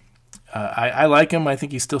year. I like him. I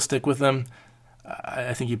think you still stick with him.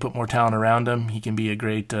 I think you put more talent around him. He can be a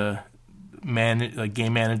great game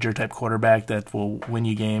manager type quarterback that will win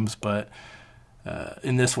you games. But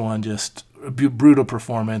in this one, just a brutal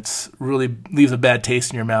performance. Really leaves a bad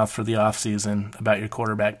taste in your mouth for the offseason about your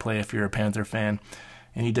quarterback play if you're a Panther fan.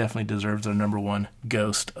 And he definitely deserves our number 1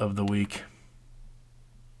 Ghost of the Week.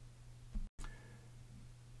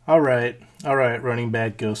 All right, running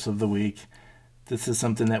back Ghost of the Week. This is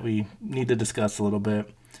something that we need to discuss a little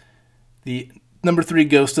bit. The number 3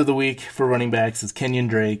 Ghost of the Week for running backs is Kenyon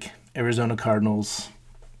Drake, Arizona Cardinals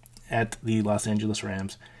at the Los Angeles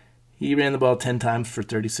Rams. He ran the ball 10 times for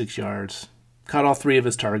 36 yards, caught all 3 of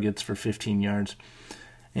his targets for 15 yards.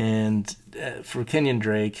 And for Kenyon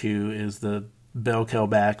Drake, who is the bell cow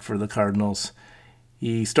back for the Cardinals,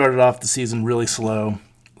 he started off the season really slow,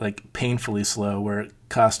 like painfully slow, where it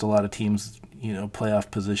cost a lot of teams,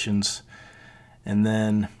 playoff positions. And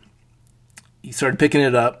then he started picking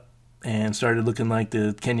it up and started looking like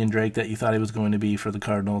the Kenyon Drake that you thought he was going to be for the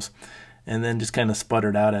Cardinals, and then just kind of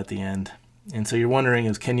sputtered out at the end. And so you're wondering,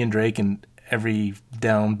 is Kenyon Drake every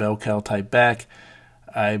down bell cow type back.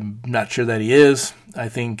 I'm not sure that he is. I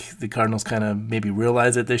think the Cardinals kind of maybe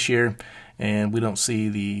realize it this year, and we don't see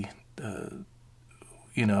they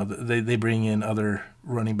bring in other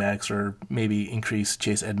running backs or maybe increase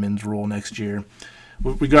Chase Edmonds' role next year.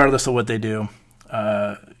 Regardless of what they do,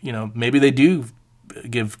 maybe they do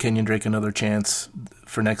give Kenyon Drake another chance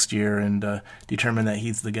for next year and determine that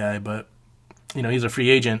he's the guy. But, he's a free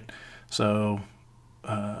agent, so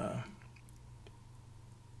are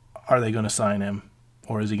they going to sign him?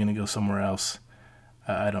 Or is he going to go somewhere else?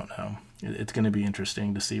 I don't know. It's going to be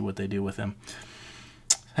interesting to see what they do with him.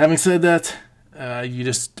 Having said that,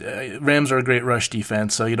 Rams are a great rush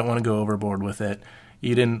defense, so you don't want to go overboard with it.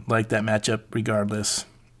 You didn't like that matchup regardless,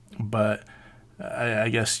 but I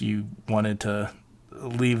guess you wanted to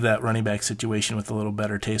leave that running back situation with a little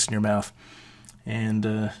better taste in your mouth.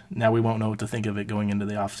 And now we won't know what to think of it going into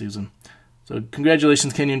the offseason. So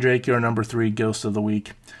congratulations, Kenyon Drake. You're our number 3 Ghost of the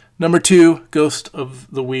Week. Number 2 Ghost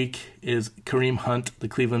of the Week is Kareem Hunt, the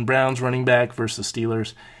Cleveland Browns running back versus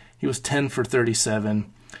Steelers. He was 10 for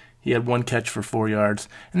 37. He had 1 catch for 4 yards.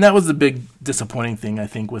 And that was the big disappointing thing, I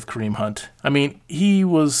think, with Kareem Hunt. I mean, he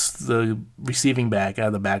was the receiving back out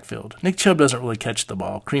of the backfield. Nick Chubb doesn't really catch the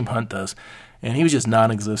ball. Kareem Hunt does. And he was just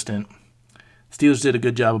non-existent. Steelers did a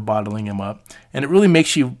good job of bottling him up. And it really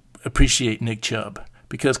makes you appreciate Nick Chubb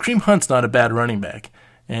because Kareem Hunt's not a bad running back.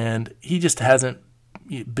 And he just hasn't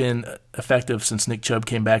been effective since Nick Chubb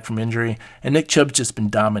came back from injury, and Nick Chubb's just been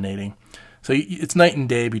dominating. So it's night and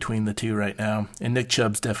day between the two right now, and Nick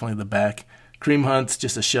Chubb's definitely the back. Kareem Hunt's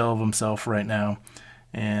just a shell of himself right now,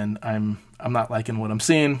 and I'm not liking what I'm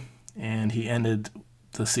seeing, and he ended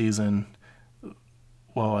the season,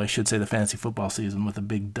 well, I should say the fantasy football season, with a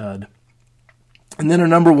big dud. And then our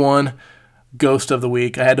number 1 Ghost of the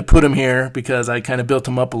Week, I had to put him here because I kind of built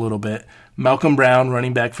him up a little bit. Malcolm Brown,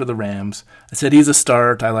 running back for the Rams. I said he's a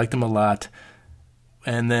start. I liked him a lot.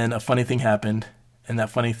 And then a funny thing happened, and that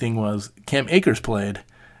funny thing was Cam Akers played.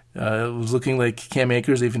 It was looking like Cam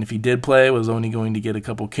Akers, even if he did play, was only going to get a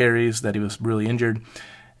couple carries, that he was really injured.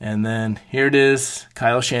 And then here it is,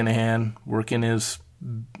 Kyle Shanahan working his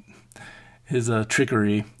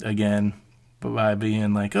trickery again by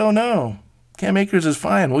being like, oh no, Cam Akers is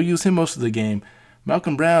fine. We'll use him most of the game.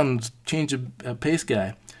 Malcolm Brown's change of pace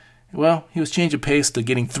guy. Well, he was change of pace to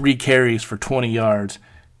getting 3 carries for 20 yards.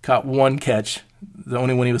 Caught 1 catch, the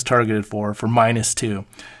only one he was targeted for -2.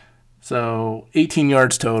 So 18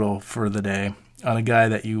 yards total for the day on a guy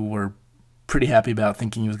that you were pretty happy about,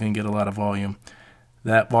 thinking he was going to get a lot of volume.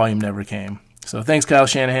 That volume never came. So thanks, Kyle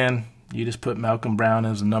Shanahan. You just put Malcolm Brown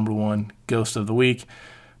as the number 1 Ghost of the Week.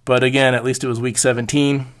 But again, at least it was week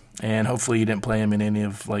 17. And hopefully you didn't play him in any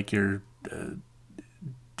of like your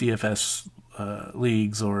DFS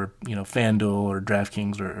leagues or FanDuel or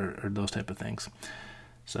DraftKings or those type of things.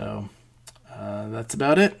 So that's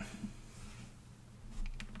about it.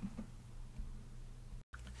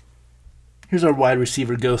 Here's our wide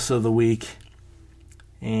receiver Ghosts of the Week,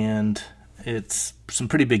 and it's some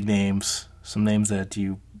pretty big names, some names that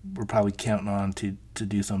you were probably counting on to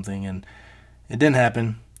do something, and it didn't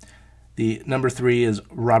happen. The number 3 is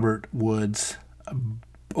Robert Woods,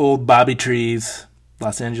 old Bobby Trees,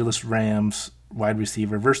 Los Angeles Rams wide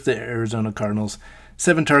receiver versus the Arizona Cardinals.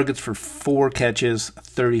 7 targets for 4 catches,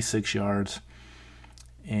 36 yards.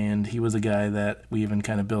 And he was a guy that we even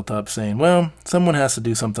kind of built up saying, well, someone has to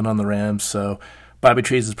do something on the Rams, so Bobby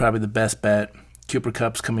Trees is probably the best bet. Cooper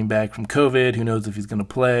Kupp's coming back from COVID. Who knows if he's going to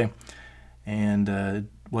play? And it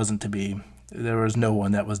wasn't to be. There was no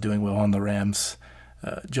one that was doing well on the Rams.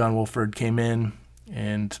 John Wolford came in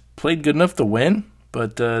and played good enough to win,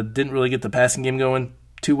 but didn't really get the passing game going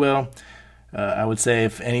too well. I would say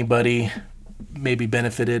if anybody maybe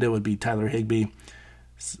benefited, it would be Tyler Higbee.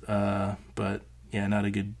 But yeah, not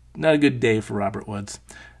a good day for Robert Woods.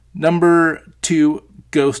 Number 2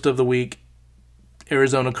 Ghost of the Week,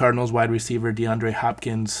 Arizona Cardinals wide receiver DeAndre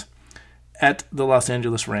Hopkins at the Los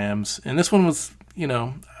Angeles Rams. And this one was,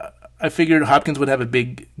 I figured Hopkins would have a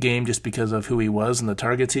big game just because of who he was and the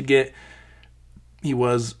targets he'd get. He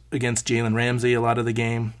was against Jalen Ramsey a lot of the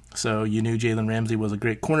game, so you knew Jalen Ramsey was a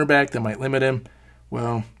great cornerback that might limit him.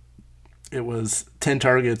 Well, it was 10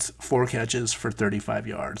 targets, 4 catches for 35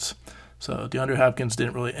 yards. So DeAndre Hopkins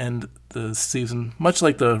didn't really end the season, much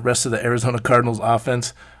like the rest of the Arizona Cardinals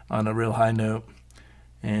offense, on a real high note.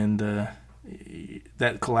 And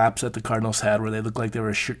that collapse that the Cardinals had where they looked like they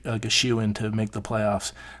were like a shoo-in to make the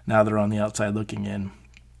playoffs, now they're on the outside looking in.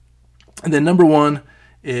 And then number 1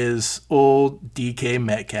 is old DK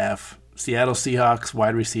Metcalf, Seattle Seahawks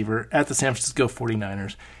wide receiver at the San Francisco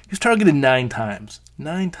 49ers. was targeted 9 times.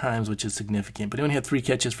 9 times, which is significant. But he only had 3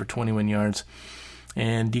 catches for 21 yards.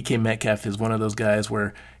 And DK Metcalf is one of those guys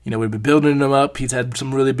where, we've been building him up. He's had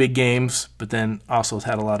some really big games, but then also has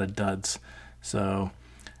had a lot of duds. So,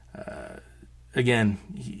 again,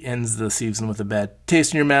 he ends the season with a bad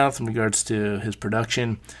taste in your mouth in regards to his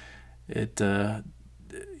production. The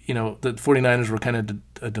 49ers were kind of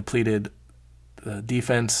a depleted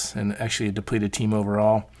defense and actually a depleted team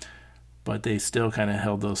overall, but they still kind of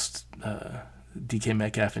held those DK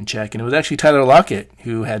Metcalf in check. And it was actually Tyler Lockett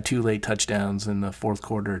who had 2 late touchdowns in the fourth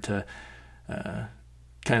quarter to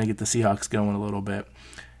kind of get the Seahawks going a little bit.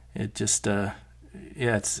 It just,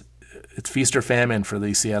 it's feast or famine for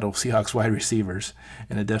the Seattle Seahawks wide receivers,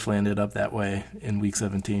 and it definitely ended up that way in Week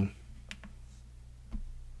 17.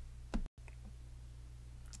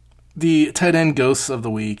 The tight end ghosts of the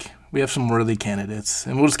week. We have some worthy candidates,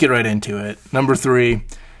 and we'll just get right into it. Number 3,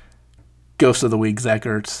 ghost of the week, Zach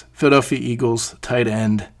Ertz. Philadelphia Eagles tight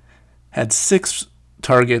end. Had 6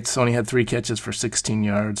 targets, only had 3 catches for 16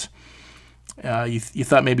 yards. You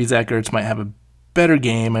thought maybe Zach Ertz might have a better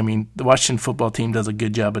game. I mean, the Washington football team does a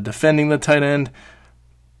good job of defending the tight end,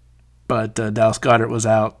 but Dallas Goedert was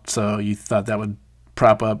out, so you thought that would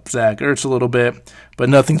prop up Zach Ertz a little bit, but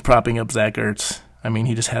nothing's propping up Zach Ertz. I mean,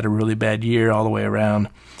 he just had a really bad year all the way around,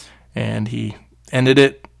 and he ended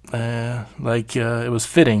it like it was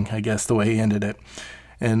fitting, I guess, the way he ended it.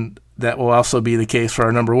 And that will also be the case for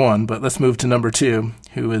our number 1, but let's move to number 2,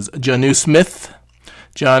 who is Jonnu Smith.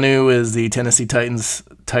 Jonnu is the Tennessee Titans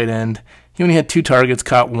tight end. He only had 2 targets,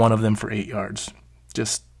 caught 1 of them for 8 yards.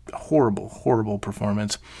 Just horrible, horrible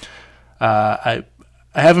performance. I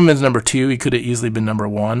have him as number 2. He could have easily been number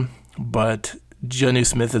 1, but Jonnu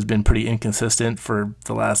Smith has been pretty inconsistent for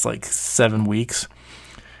the last 7 weeks,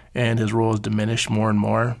 and his role has diminished more and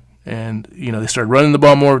more. And, they started running the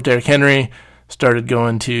ball more with Derrick Henry, started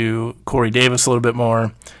going to Corey Davis a little bit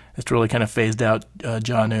more. It's really kind of phased out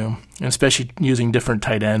Jonnu, and especially using different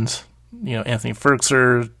tight ends. Anthony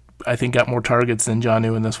Firkser, I think, got more targets than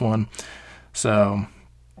Jonnu in this one. So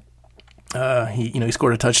he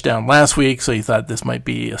scored a touchdown last week, so you thought this might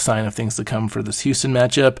be a sign of things to come for this Houston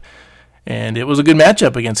matchup. And it was a good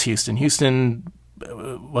matchup against Houston. Houston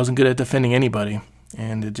wasn't good at defending anybody,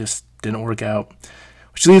 and it just didn't work out.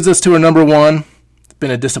 Which leads us to our number 1. It's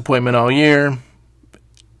been a disappointment all year.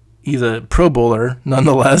 He's a Pro Bowler,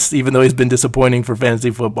 nonetheless, even though he's been disappointing for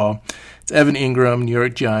fantasy football. It's Evan Ingram, New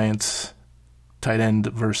York Giants, tight end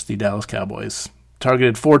versus the Dallas Cowboys.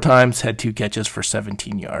 Targeted 4 times, had 2 catches for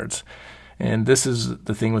 17 yards. And this is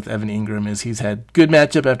the thing with Evan Ingram, is he's had good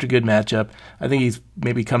matchup after good matchup. I think he's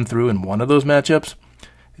maybe come through in one of those matchups.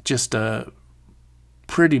 It's just a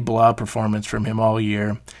pretty blah performance from him all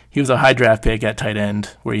year. He was a high draft pick at tight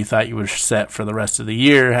end, where you thought you were set for the rest of the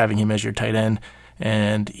year, having him as your tight end,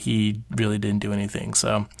 and he really didn't do anything.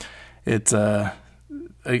 So it's,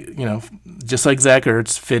 just like Zach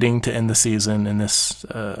Ertz, fitting to end the season in this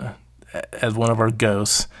as one of our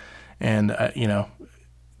ghosts. And,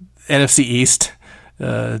 NFC East,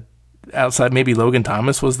 outside maybe Logan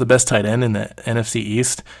Thomas was the best tight end in the NFC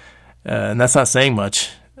East. And that's not saying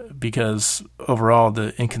much, because overall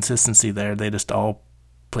the inconsistency there, they just all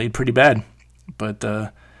played pretty bad. But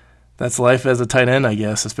that's life as a tight end, I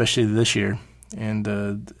guess, especially this year. And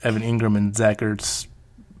Evan Ingram and Zach Ertz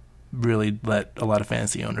really let a lot of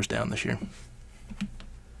fantasy owners down this year.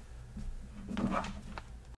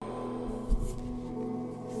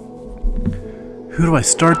 Who do I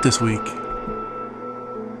start this week?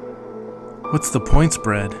 What's the point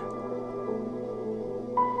spread?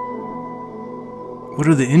 What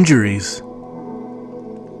are the injuries?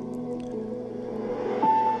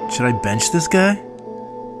 Should I bench this guy?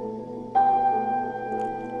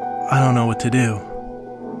 I don't know what to do.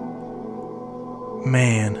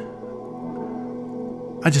 Man.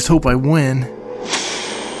 I just hope I win.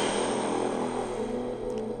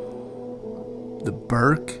 The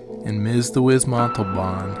Burke and Ms. the Wiz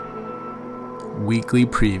Montalban weekly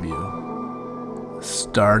preview,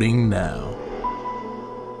 starting now.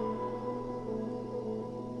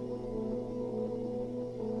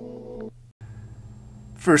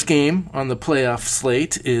 First game on the playoff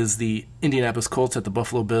slate is the Indianapolis Colts at the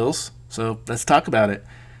Buffalo Bills. So let's talk about it.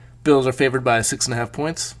 Bills are favored by 6.5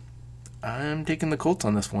 points. I'm taking the Colts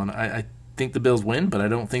on this one. I think the Bills win, but I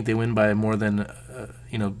don't think they win by more than,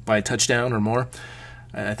 by a touchdown or more.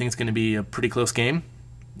 I think it's going to be a pretty close game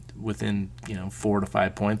within, 4 to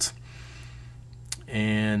 5 points.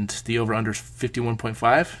 And the over-under is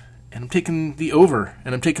 51.5. And I'm taking the over.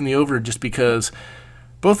 And I'm taking the over just because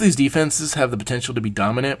both these defenses have the potential to be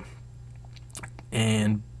dominant.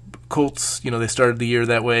 And Colts, they started the year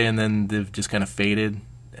that way, and then they've just kind of faded.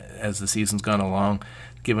 as the season's gone along,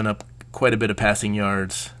 giving up quite a bit of passing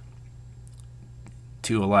yards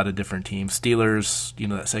to a lot of different teams. Steelers,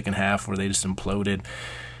 that second half where they just imploded.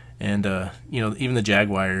 And, even the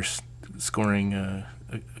Jaguars scoring a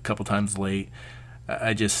couple times late.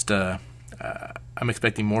 I'm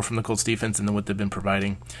expecting more from the Colts defense than what they've been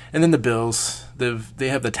providing. And then the Bills, they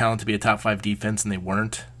have the talent to be a top 5 defense, and they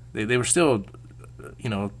weren't. They were still,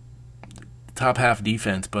 top half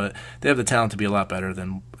defense, but they have the talent to be a lot better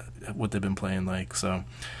than what they've been playing like. So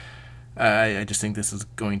I just think this is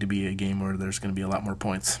going to be a game where there's going to be a lot more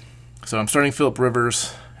points. So I'm starting Phillip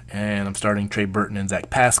Rivers, and I'm starting Trey Burton and Zach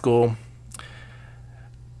Pascal.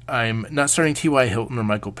 I'm not starting T.Y. Hilton or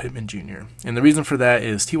Michael Pittman Jr. And the reason for that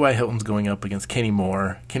is T.Y. Hilton's going up against Kenny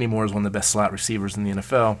Moore. Kenny Moore is one of the best slot receivers in the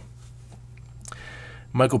NFL.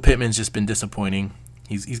 Michael Pittman's just been disappointing.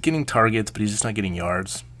 He's getting targets, but he's just not getting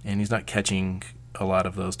yards, and he's not catching a lot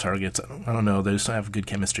of those targets. I don't know. They just don't have good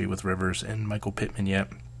chemistry with Rivers and Michael Pittman yet.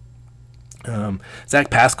 Zach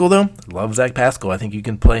Pascal, though, I love Zach Pascal. I think you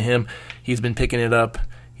can play him. He's been picking it up.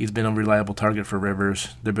 He's been a reliable target for Rivers.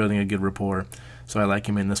 They're building a good rapport, so I like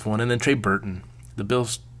him in this one. And then Trey Burton. The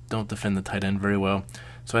Bills don't defend the tight end very well,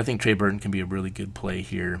 so I think Trey Burton can be a really good play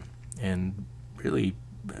here. And really,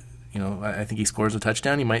 I think he scores a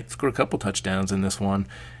touchdown. He might score a couple touchdowns in this one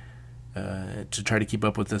to try to keep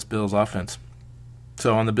up with this Bills offense.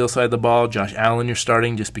 So on the Bills side of the ball, Josh Allen you're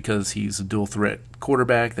starting just because he's a dual threat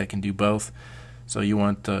quarterback that can do both. So you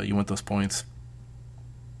want those points.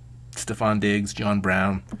 Stephon Diggs, John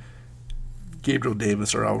Brown, Gabriel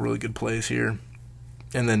Davis are all really good plays here.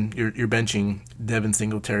 And then you're benching Devin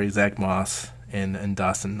Singletary, Zach Moss, and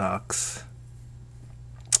Dawson Knox.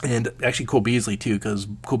 And actually Cole Beasley too, because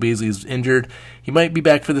Cole Beasley is injured. He might be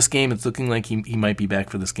back for this game. It's looking like he might be back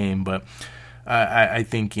for this game, but I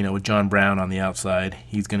think, with John Brown on the outside,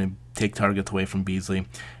 he's going to take targets away from Beasley.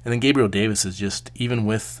 And then Gabriel Davis is just, even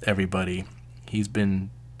with everybody, he's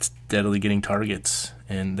been steadily getting targets,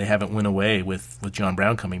 and they haven't went away with John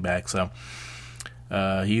Brown coming back. So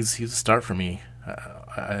he's a start for me.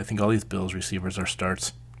 I think all these Bills receivers are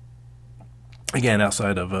starts. Again,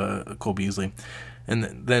 outside of Cole Beasley.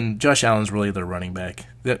 And then Josh Allen's really their running back.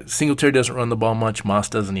 Singletary doesn't run the ball much. Moss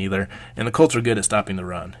doesn't either. And the Colts are good at stopping the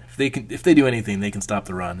run. If they do anything, they can stop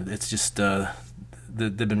the run. It's just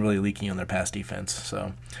they've been really leaking on their pass defense.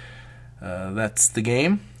 So that's the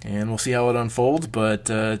game, and we'll see how it unfolds.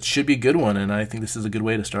 But it should be a good one, and I think this is a good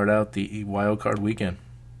way to start out the wild card weekend.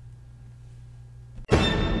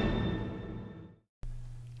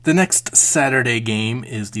 The next Saturday game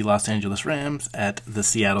is the Los Angeles Rams at the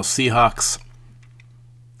Seattle Seahawks.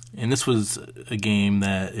 And this was a game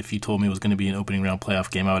that if you told me it was going to be an opening round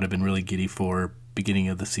playoff game, I would have been really giddy for beginning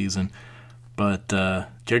of the season. But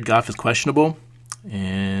Jared Goff is questionable,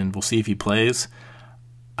 and we'll see if he plays.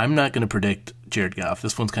 I'm not going to predict Jared Goff.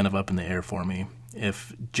 This one's kind of up in the air for me.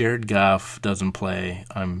 If Jared Goff doesn't play,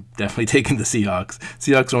 I'm definitely taking the Seahawks.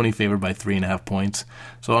 Seahawks are only favored by 3.5 points.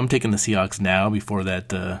 So I'm taking the Seahawks now before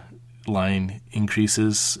that line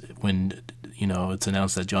increases when it's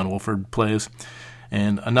announced that John Wolford plays.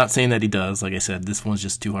 And I'm not saying that he does. Like I said, this one's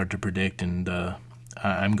just too hard to predict, and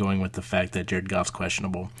I'm going with the fact that Jared Goff's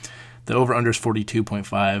questionable. The over-under is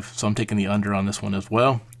 42.5, so I'm taking the under on this one as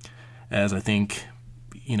well, as I think,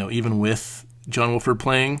 even with John Wolford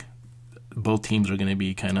playing, both teams are going to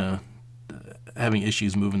be kind of having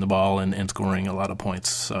issues moving the ball and scoring a lot of points.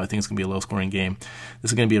 So I think it's going to be a low-scoring game.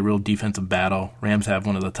 This is going to be a real defensive battle. Rams have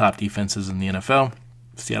one of the top defenses in the NFL.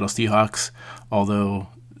 Seattle Seahawks, although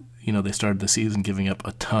they started the season giving up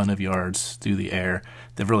a ton of yards through the air,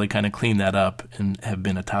 they've really kind of cleaned that up and have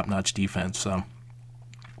been a top-notch defense. So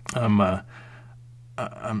I'm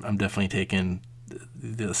definitely taking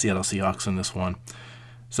the Seattle Seahawks in this one.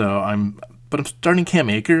 So I'm starting Cam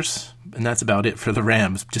Akers, and that's about it for the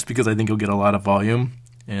Rams, just because I think he'll get a lot of volume,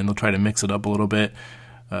 and they'll try to mix it up a little bit.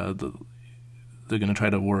 They're going to try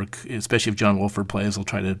to work, especially if John Wolford plays, they'll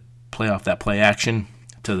try to play off that play action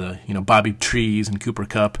to the Bobby Trees and Cooper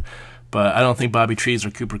Kupp, but I don't think Bobby Trees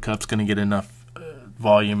or Cooper Kupp's going to get enough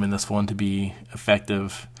volume in this one to be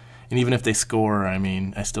effective. And even if they score,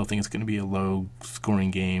 I still think it's going to be a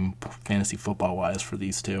low-scoring game, fantasy football-wise, for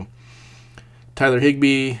these two. Tyler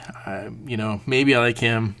Higbee, maybe I like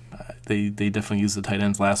him. They definitely used the tight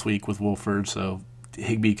ends last week with Wolford, so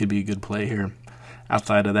Higbee could be a good play here.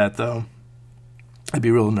 Outside of that, though, I'd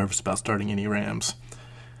be real nervous about starting any Rams.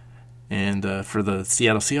 And for the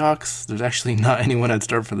Seattle Seahawks, there's actually not anyone I'd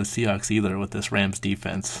start for the Seahawks either with this Rams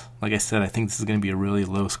defense. Like I said, I think this is going to be a really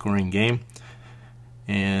low-scoring game.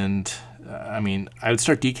 And, I would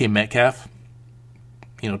start DK Metcalf.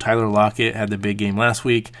 Tyler Lockett had the big game last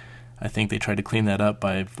week. I think they tried to clean that up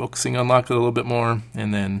by focusing on Lockett a little bit more,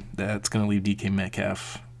 and then that's going to leave DK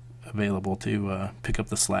Metcalf available to pick up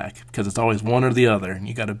the slack, because it's always one or the other, and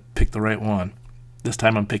you got to pick the right one. This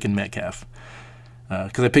time I'm picking Metcalf,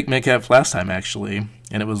 because I picked Metcalf last time, actually,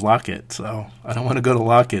 and it was Lockett, so I don't want to go to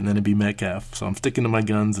Lockett and then it'd be Metcalf, so I'm sticking to my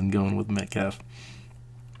guns and going with Metcalf.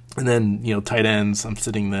 And then, tight ends, I'm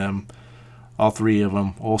sitting them, all three of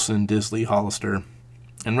them, Olsen, Disley, Hollister.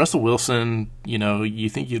 And Russell Wilson, you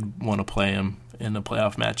think you'd want to play him in a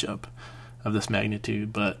playoff matchup of this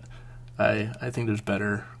magnitude, but I think there's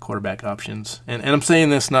better quarterback options. And I'm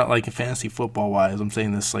saying this not like fantasy football-wise. I'm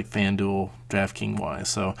saying this like FanDuel, DraftKings-wise.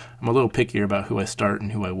 So I'm a little pickier about who I start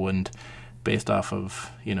and who I wouldn't based off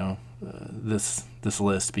of, this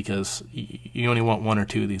list, because you only want one or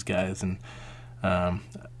two of these guys. And, I'm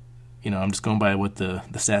just going by what the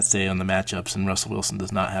stats say on the matchups, and Russell Wilson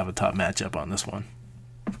does not have a top matchup on this one.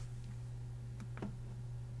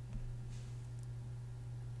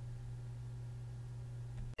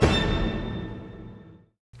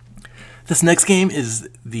 This next game is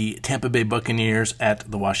the Tampa Bay Buccaneers at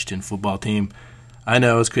the Washington Football Team. I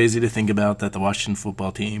know it's crazy to think about that the Washington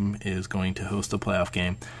Football Team is going to host a playoff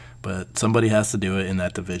game, but somebody has to do it in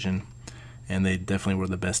that division, and they definitely were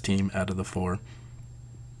the best team out of the four.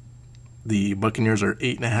 The Buccaneers are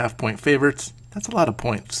 8.5-point favorites. That's a lot of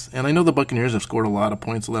points, and I know the Buccaneers have scored a lot of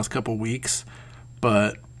points the last couple weeks,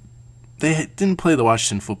 but they didn't play the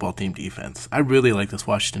Washington Football Team defense. I really like this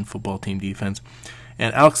Washington Football Team defense.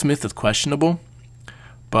 And Alex Smith is questionable,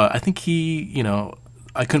 but I think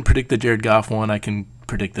I couldn't predict the Jared Goff one. I can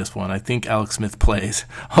predict this one. I think Alex Smith plays,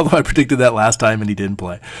 although I predicted that last time and he didn't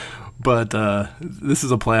play. But this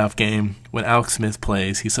is a playoff game. When Alex Smith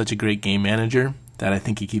plays, he's such a great game manager that I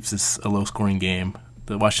think he keeps this a low-scoring game.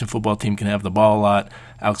 The Washington Football Team can have the ball a lot.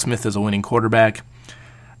 Alex Smith is a winning quarterback.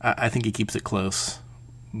 I think he keeps it close,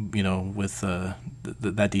 with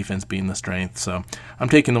that defense being the strength. So I'm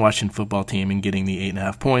taking the Washington Football Team and getting the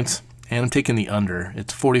 8.5 points, and I'm taking the under.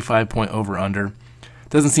 It's 45-point over-under.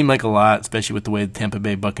 Doesn't seem like a lot, especially with the way the Tampa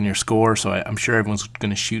Bay Buccaneers score, so I'm sure everyone's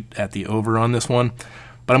going to shoot at the over on this one,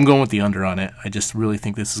 but I'm going with the under on it. I just really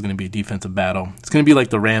think this is going to be a defensive battle. It's going to be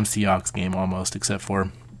like the Rams-Seahawks game almost, except for,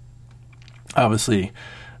 obviously,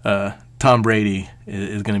 Tom Brady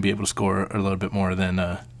is going to be able to score a little bit more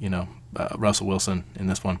than, Russell Wilson in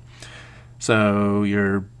this one. So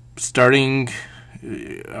you're starting.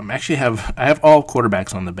 I have all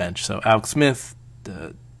quarterbacks on the bench. So Alex Smith,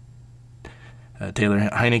 Taylor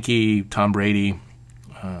Heineke, Tom Brady.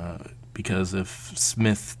 Because if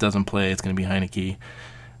Smith doesn't play, it's going to be Heineke.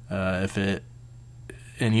 And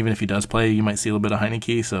even if he does play, you might see a little bit of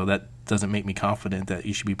Heineke. So that doesn't make me confident that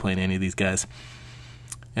you should be playing any of these guys.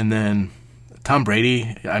 And then Tom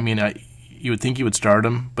Brady. You would think you would start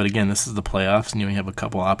him, but again, this is the playoffs, and you only have a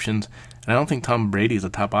couple options. And I don't think Tom Brady is a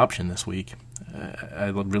top option this week. I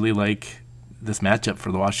really like this matchup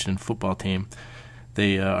for the Washington Football Team.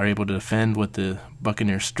 They are able to defend what the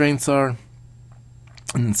Buccaneers' strengths are,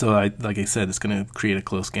 and so, like I said, it's going to create a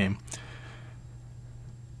close game.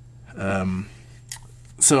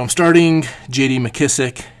 So I'm starting J.D.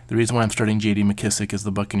 McKissic. The reason why I'm starting J.D. McKissic is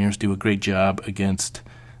the Buccaneers do a great job against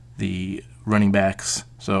the running backs.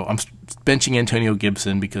 So I'm benching Antonio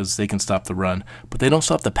Gibson because they can stop the run, but they don't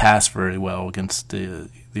stop the pass very well against the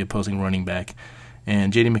opposing running back.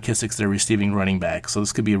 And J.D. McKissic's their receiving running back, so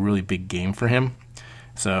this could be a really big game for him.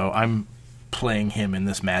 So I'm playing him in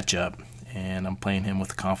this matchup, and I'm playing him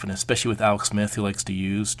with confidence, especially with Alex Smith, who likes to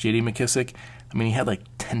use J.D. McKissic. He had like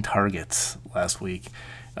 10 targets last week.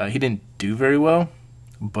 He didn't do very well,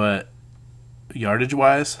 but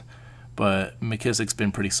yardage-wise, but McKissic's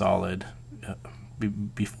been pretty solid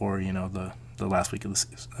before the last week of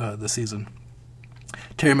the season.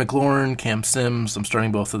 Terry McLaurin, Cam Sims, I'm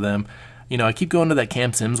starting both of them. I keep going to that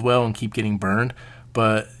Cam Sims well and keep getting burned,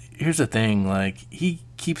 but here's the thing, he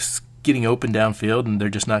keeps getting open downfield and they're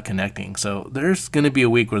just not connecting. So there's going to be a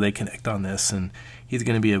week where they connect on this, and he's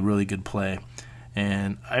going to be a really good play.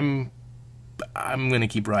 And I'm going to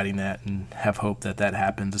keep riding that and have hope that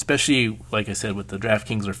happens, especially, like I said, with the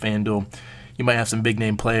DraftKings or FanDuel. You might have some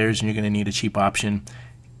big-name players, and you're going to need a cheap option.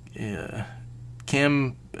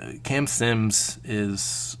 Cam Sims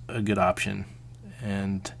is a good option,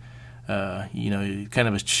 and kind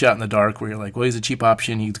of a shot in the dark where you're like, well, he's a cheap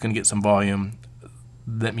option. He's going to get some volume.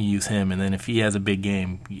 Let me use him, and then if he has a big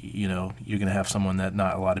game, you're going to have someone that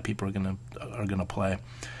not a lot of people are going to play.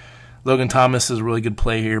 Logan Thomas is a really good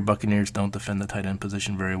play here. Buccaneers don't defend the tight end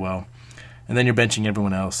position very well. And then you're benching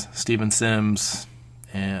everyone else. Steven Sims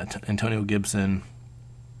and Antonio Gibson.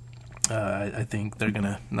 I think they're going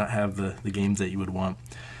to not have the games that you would want.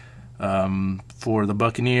 For the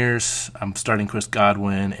Buccaneers, I'm starting Chris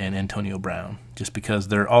Godwin and Antonio Brown just because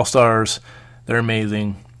they're all-stars, they're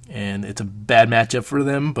amazing, and it's a bad matchup for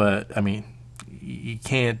them, but, I mean, you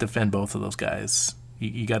can't defend both of those guys.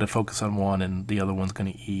 You got to focus on one, and the other one's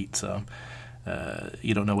going to eat, so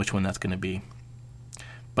you don't know which one that's going to be.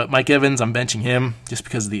 But Mike Evans, I'm benching him just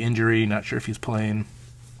because of the injury, not sure if he's playing.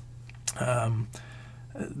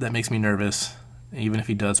 That makes me nervous. Even if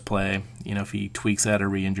he does play, if he tweaks that or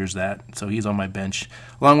re-injures that. So he's on my bench,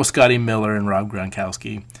 along with Scotty Miller and Rob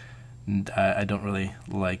Gronkowski. And I don't really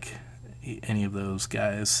like any of those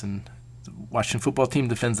guys. And the Washington football team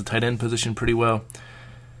defends the tight end position pretty well.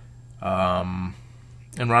 And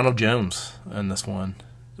Ronald Jones in this one.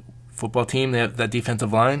 Football team, that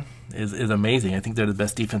defensive line is amazing. I think they're the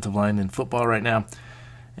best defensive line in football right now.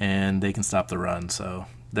 And they can stop the run. So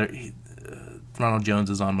Ronald Jones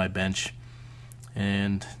is on my bench.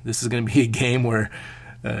 And this is going to be a game where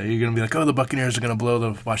you're going to be like, oh, the Buccaneers are going to blow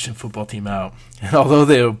the Washington football team out. And although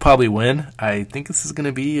they'll probably win, I think this is going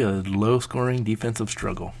to be a low-scoring defensive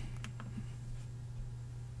struggle.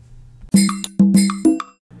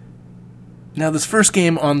 Now, this first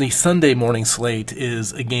game on the Sunday morning slate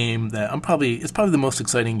is a game that it's probably the most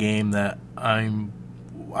exciting game that I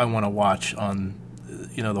want to watch on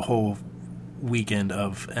the whole weekend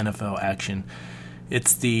of NFL action.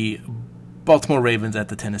 It's the Baltimore Ravens at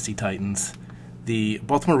the Tennessee Titans. The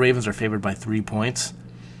Baltimore Ravens are favored by 3 points,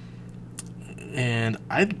 and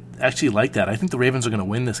I actually like that. I think the Ravens are going to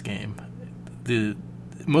win this game,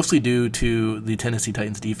 mostly due to the Tennessee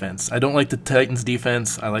Titans defense. I don't like the Titans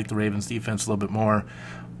defense. I like the Ravens defense a little bit more,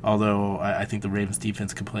 although I think the Ravens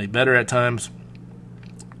defense can play better at times.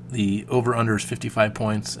 The over-under is 55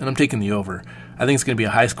 points, and I'm taking the over. I think it's going to be a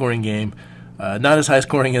high-scoring game. Not as high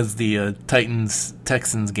scoring as the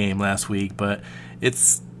Titans-Texans game last week, but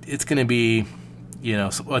it's going to be,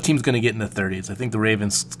 a team's going to get in the 30s. I think the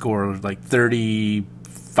Ravens score like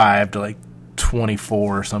 35 to like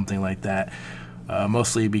 24 or something like that,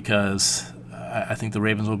 mostly because I think the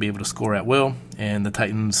Ravens will be able to score at will, and the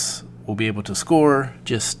Titans will be able to score,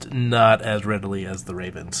 just not as readily as the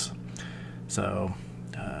Ravens. So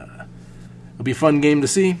it'll be a fun game to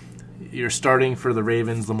see. You're starting for the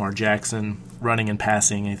Ravens, Lamar Jackson, running and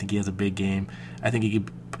passing. I think he has a big game. I think he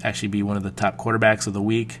could actually be one of the top quarterbacks of the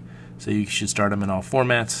week, so you should start him in all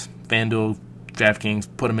formats. FanDuel, DraftKings,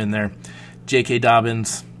 put him in there. J.K.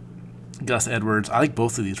 Dobbins, Gus Edwards. I like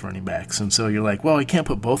both of these running backs, and so you're like, well, you can't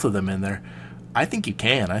put both of them in there. I think you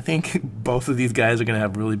can. I think both of these guys are going to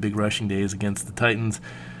have really big rushing days against the Titans.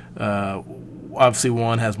 Obviously,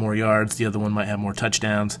 one has more yards. The other one might have more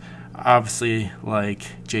touchdowns. Obviously,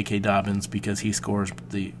 like J.K. Dobbins because he scores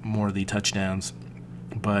more of the touchdowns.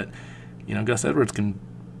 But, Gus Edwards can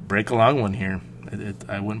break a long one here.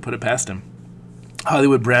 I wouldn't put it past him.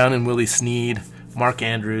 Hollywood Brown and Willie Snead, Mark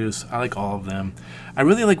Andrews, I like all of them. I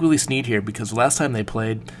really like Willie Snead here because last time they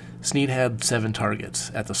played, Snead had 7 targets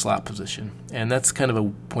at the slot position. And that's kind of a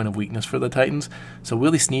point of weakness for the Titans. So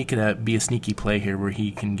Willie Snead could be a sneaky play here where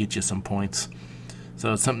he can get you some points.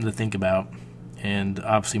 So it's something to think about. And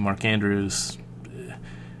obviously Mark Andrews,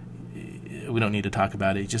 we don't need to talk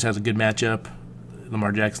about it. He just has a good matchup.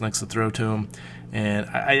 Lamar Jackson likes to throw to him. And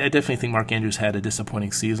I definitely think Mark Andrews had a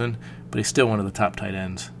disappointing season, but he's still one of the top tight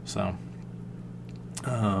ends. So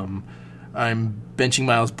I'm benching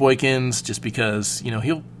Miles Boykins just because,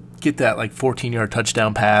 he'll get that like 14-yard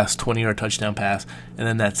touchdown pass, 20-yard touchdown pass, and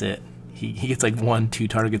then that's it. He gets like 1-2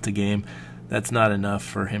 targets a game. That's not enough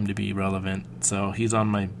for him to be relevant. So he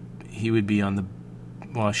would be on the,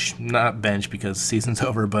 not bench because the season's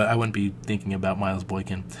over, but I wouldn't be thinking about Miles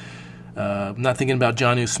Boykin. I'm not thinking about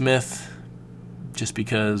Jonnu Smith just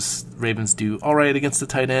because Ravens do all right against the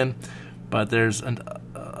tight end, but there's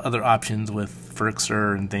other options with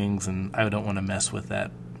Firkser and things, and I don't want to mess with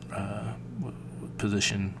that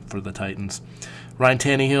position for the Titans. Ryan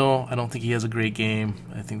Tannehill, I don't think he has a great game.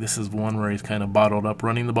 I think this is one where he's kind of bottled up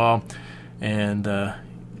running the ball, and I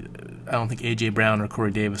don't think A.J. Brown or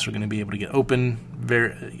Corey Davis are going to be able to get open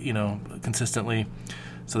consistently.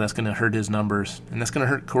 So that's going to hurt his numbers. And that's going to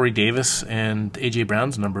hurt Corey Davis and A.J.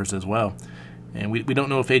 Brown's numbers as well. And we don't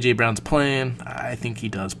know if A.J. Brown's playing. I think he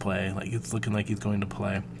does play. Like, it's looking like he's going to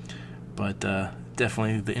play. But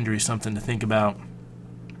definitely the injury is something to think about.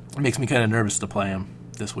 It makes me kind of nervous to play him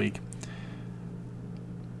this week.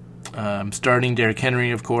 Starting Derrick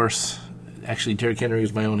Henry, of course. Actually, Derrick Henry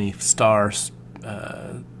is my only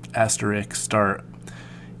asterisk start.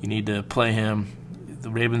 You need to play him. The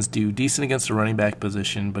Ravens do decent against the running back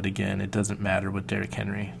position, but again, it doesn't matter with Derrick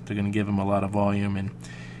Henry. They're going to give him a lot of volume, and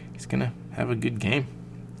he's going to have a good game.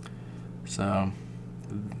 So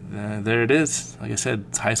there it is. Like I said,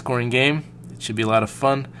 it's a high-scoring game. It should be a lot of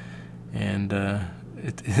fun, and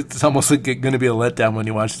it's almost like going to be a letdown when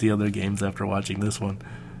you watch the other games after watching this one.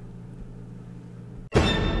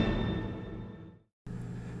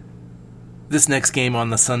 This next game on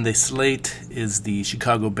the Sunday slate is the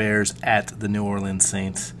Chicago Bears at the New Orleans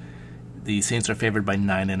Saints. The Saints are favored by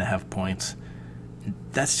 9.5 points.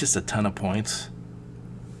 That's just a ton of points.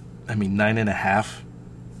 I mean, 9.5.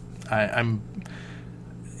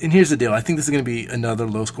 And here's the deal. I think this is going to be another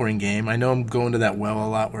low-scoring game. I know I'm going to that well a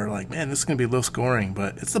lot where, like, man, this is going to be low-scoring,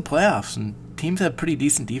 but it's the playoffs, and teams have pretty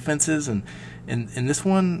decent defenses, and in this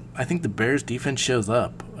one, I think the Bears' defense shows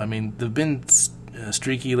up. I mean, they've been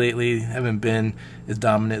streaky lately, haven't been as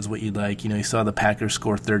dominant as what you'd like. You saw the Packers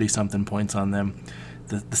score 30-something points on them.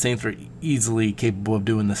 The Saints are easily capable of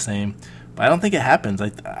doing the same, but I don't think it happens.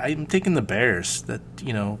 I'm taking the Bears. That,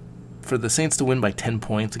 for the Saints to win by 10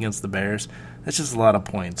 points against the Bears, that's just a lot of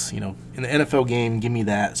points. In the NFL game, give me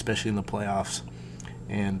that, especially in the playoffs,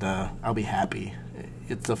 and I'll be happy.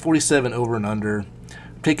 It's a 47 over and under.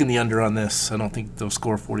 I'm taking the under on this. I don't think they'll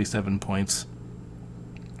score 47 points.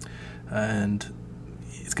 And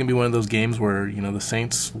it's going to be one of those games where, the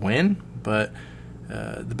Saints win, but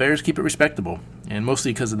the Bears keep it respectable, and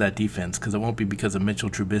mostly because of that defense, because it won't be because of Mitchell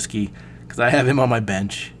Trubisky, because I have him on my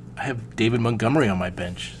bench. I have David Montgomery on my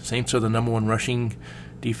bench. Saints are the number one rushing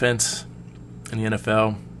defense in the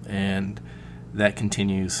NFL, and that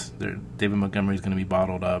continues. David Montgomery is going to be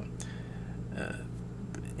bottled up.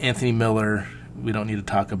 Anthony Miller, we don't need to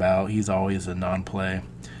talk about. He's always a non-play.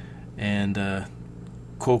 And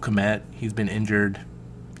Cole Kmet, he's been injured.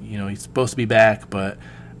 He's supposed to be back, but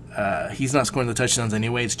he's not scoring the touchdowns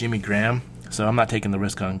anyway. It's Jimmy Graham, so I'm not taking the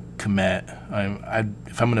risk on Kmet.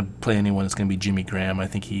 If I'm going to play anyone, it's going to be Jimmy Graham. I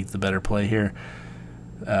think he's the better play here.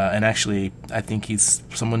 And actually, I think he's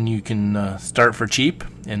someone you can start for cheap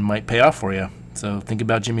and might pay off for you. So think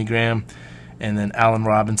about Jimmy Graham. And then Allen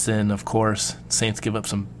Robinson, of course. Saints give up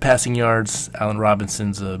some passing yards. Allen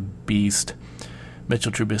Robinson's a beast.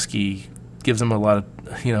 Mitchell Trubisky gives him a lot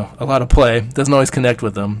of play. Doesn't always connect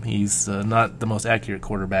with them. He's not the most accurate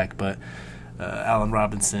quarterback, but Allen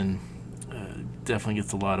Robinson definitely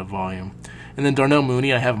gets a lot of volume. And then Darnell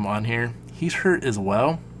Mooney, I have him on here. He's hurt as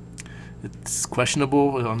well. It's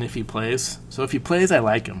questionable on if he plays. So if he plays, I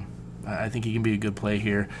like him. I think he can be a good play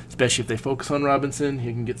here, especially if they focus on Robinson.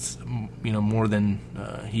 He can get more than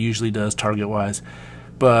he usually does target-wise.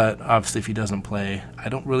 But obviously, if he doesn't play, I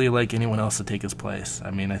don't really like anyone else to take his place.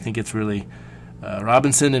 I mean, I think it's really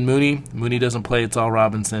Robinson and Mooney. Mooney doesn't play; it's all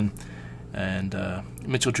Robinson. And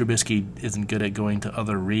Mitchell Trubisky isn't good at going to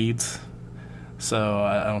other reads, so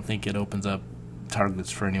I don't think it opens up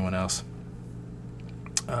targets for anyone else.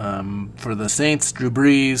 For the Saints, Drew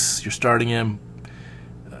Brees, you're starting him.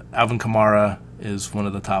 Alvin Kamara is one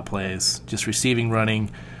of the top plays. Just receiving,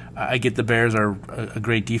 running. I get the Bears are a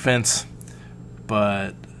great defense,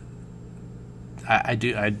 but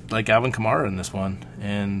I like Alvin Kamara in this one,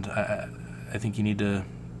 and I think you need to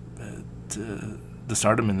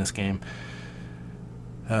start him in this game.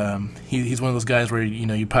 He's one of those guys where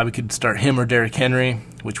you probably could start him or Derrick Henry.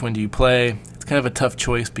 Which one do you play? It's kind of a tough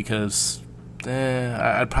choice because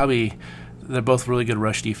I'd probably. They're both really good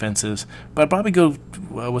rush defenses, but I'd probably go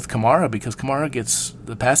with Kamara because Kamara gets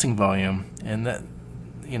the passing volume, and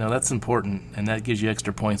that's important, and that gives you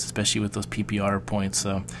extra points, especially with those PPR points.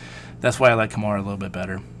 So that's why I like Kamara a little bit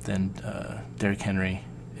better than Derrick Henry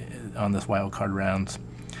on this wild card rounds,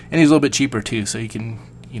 and he's a little bit cheaper too, so you can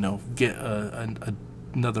get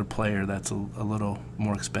another player that's a little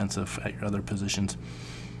more expensive at your other positions.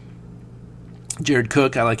 Jared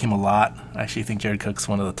Cook, I like him a lot. I actually think Jared Cook's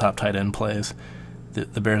one of the top tight end plays.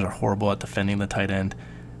 The Bears are horrible at defending the tight end,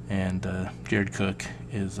 and Jared Cook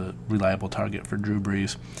is a reliable target for Drew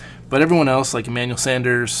Brees. But everyone else, like Emmanuel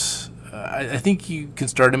Sanders, I think you can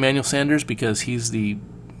start Emmanuel Sanders because he's the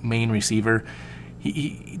main receiver.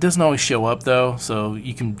 He doesn't always show up, though, so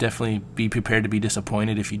you can definitely be prepared to be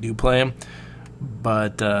disappointed if you do play him.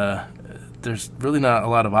 But there's really not a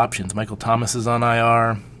lot of options. Michael Thomas is on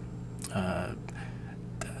IR.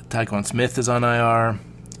 Tyquan Smith is on IR,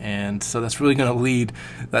 and so that's really going to lead.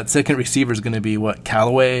 That second receiver is going to be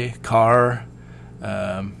Callaway, Carr,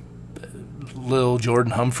 Lil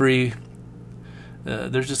Jordan Humphrey.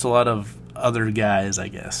 There's just a lot of other guys, I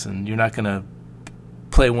guess, and you're not going to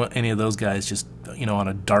play any of those guys just on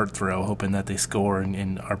a dart throw, hoping that they score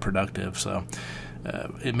and are productive. So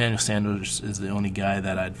Emmanuel Sanders is the only guy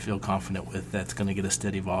that I'd feel confident with that's going to get a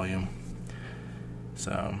steady volume.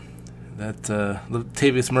 So. That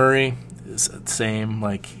Latavius Murray is the same.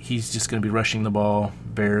 Like, he's just going to be rushing the ball.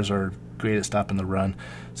 Bears are great at stopping the run.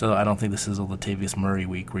 So I don't think this is a Latavius Murray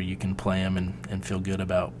week where you can play him and feel good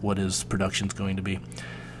about what his production's going to be.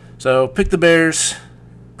 So pick the Bears,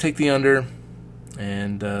 take the under,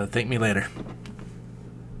 and thank me later.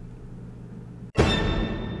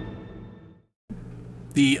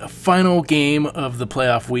 The final game of the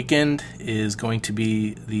playoff weekend is going to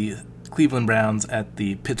be the Cleveland Browns at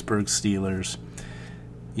the Pittsburgh Steelers.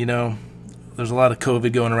 You know, there's a lot of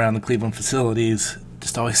COVID going around the Cleveland facilities.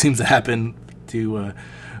 Just always seems to happen to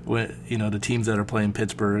the teams that are playing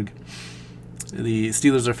Pittsburgh. The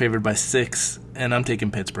Steelers are favored by 6, and I'm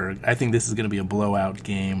taking Pittsburgh. I think this is going to be a blowout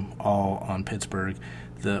game, all on Pittsburgh.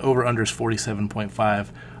 The over-under is 47.5.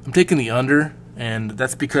 I'm taking the under, and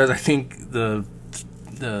that's because I think the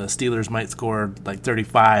Steelers might score like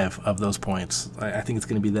 35 of those points. I think it's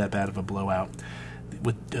going to be that bad of a blowout.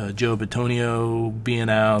 With Joe Bitonio being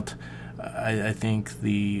out, I think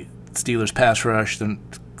the Steelers pass rush, then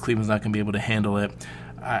Cleveland's not going to be able to handle it.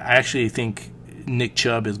 I actually think Nick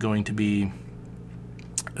Chubb is going to be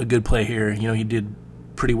a good play here. You know, he did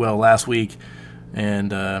pretty well last week,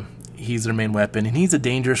 and he's their main weapon, and he's a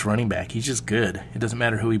dangerous running back. He's just good. It doesn't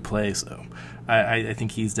matter who he plays, so I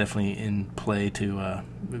think he's definitely in play to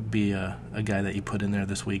be a guy that you put in there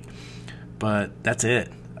this week. But that's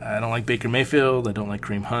it. I don't like Baker Mayfield. I don't like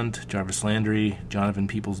Kareem Hunt, Jarvis Landry, Jonathan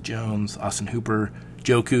Peoples-Jones, Austin Hooper,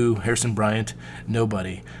 Joku, Harrison Bryant.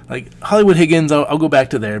 Nobody. Like Hollywood Higgins, I'll go back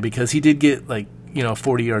to there because he did get a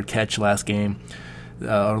 40-yard catch last game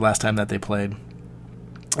or last time that they played,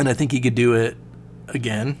 and I think he could do it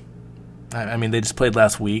again. I mean, they just played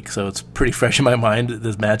last week, so it's pretty fresh in my mind,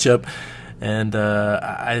 this matchup. And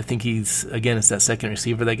I think it's that second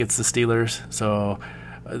receiver that gets the Steelers. So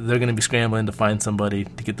they're going to be scrambling to find somebody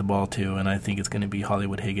to get the ball to, and I think it's going to be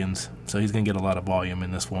Hollywood Higgins. So he's going to get a lot of volume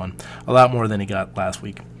in this one, a lot more than he got last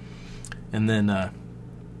week. And then,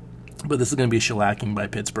 but this is going to be a shellacking by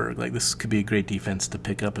Pittsburgh. Like, this could be a great defense to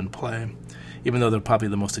pick up and play, even though they're probably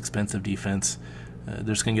the most expensive defense.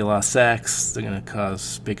 They're just going to get a lot of sacks. They're going to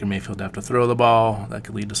cause Baker Mayfield to have to throw the ball. That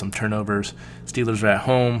could lead to some turnovers. Steelers are at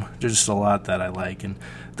home. There's just a lot that I like. And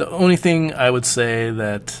the only thing I would say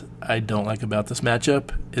that I don't like about this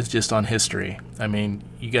matchup is just on history. I mean,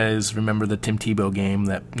 you guys remember the Tim Tebow game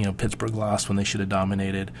that Pittsburgh lost when they should have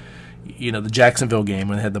dominated. The Jacksonville game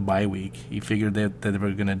when they had the bye week. You figured that they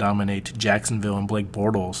were going to dominate Jacksonville and Blake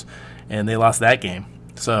Bortles, and they lost that game.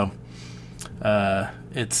 So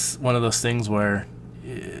it's one of those things where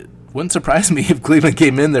it wouldn't surprise me if Cleveland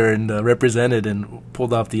came in there and represented and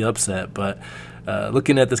pulled off the upset. But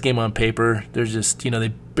looking at this game on paper, there's just, they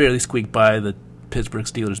barely squeaked by the Pittsburgh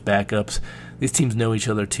Steelers backups. These teams know each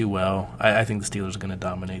other too well. I think the Steelers are going to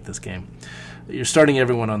dominate this game. You're starting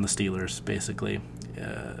everyone on the Steelers, basically,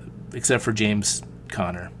 except for James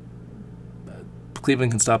Conner.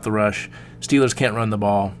 Cleveland can stop the rush. Steelers can't run the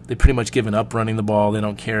ball. They've pretty much given up running the ball. They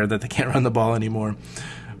don't care that they can't run the ball anymore.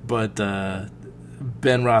 But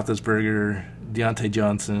Ben Roethlisberger, Deontay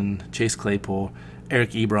Johnson, Chase Claypool,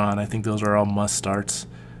 Eric Ebron, I think those are all must starts.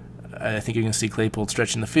 I think you're going to see Claypool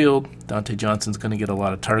stretching the field. Deontay Johnson's going to get a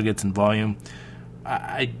lot of targets and volume.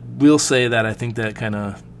 I will say that I think that kind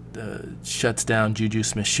of shuts down Juju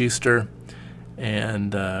Smith-Schuster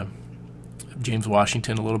and James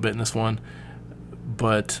Washington a little bit in this one.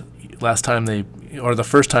 But the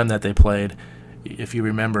first time that they played, if you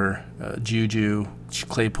remember, Juju,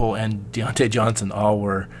 Claypool, and Deontay Johnson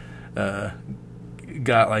all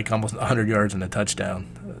got like almost 100 yards and a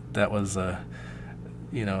touchdown. That was a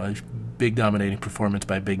big dominating performance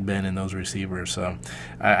by Big Ben and those receivers. So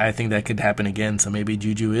I think that could happen again. So maybe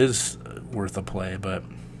Juju is worth a play. But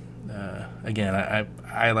again,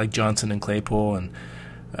 I like Johnson and Claypool,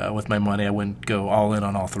 and with my money, I wouldn't go all in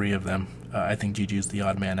on all three of them. I think Juju's the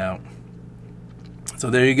odd man out. So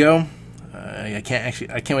there you go. I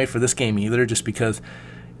can't wait for this game either, just because,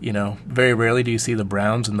 very rarely do you see the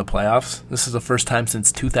Browns in the playoffs. This is the first time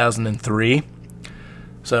since 2003.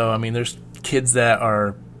 So, I mean, there's kids that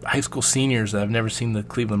are high school seniors that have never seen the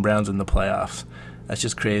Cleveland Browns in the playoffs. That's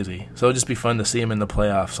just crazy. So it'll just be fun to see them in the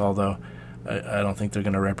playoffs, although I don't think they're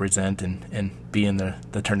going to represent and be in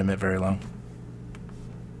the tournament very long.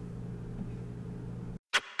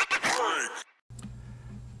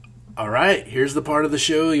 All right, here's the part of the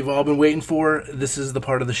show you've all been waiting for. This is the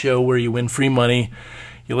part of the show where you win free money.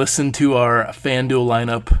 You listen to our FanDuel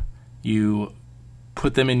lineup, you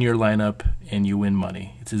put them in your lineup, and you win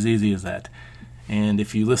money. It's as easy as that. And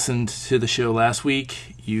if you listened to the show last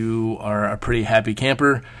week, you are a pretty happy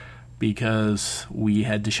camper because we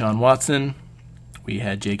had Deshaun Watson, we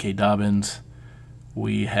had J.K. Dobbins,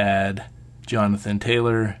 we had Jonathan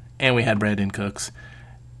Taylor, and we had Brandon Cooks.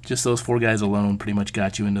 just those 4 guys alone pretty much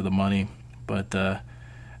got you into the money. But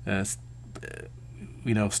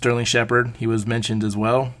Sterling Shepard, he was mentioned as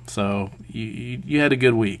well. So you had a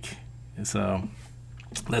good week. So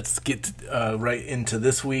let's get right into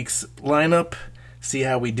this week's lineup, see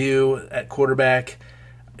how we do at quarterback.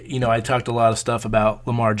 I talked a lot of stuff about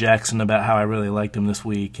Lamar Jackson, about how I really liked him this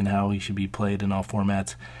week and how he should be played in all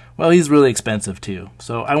formats. Well, he's really expensive too.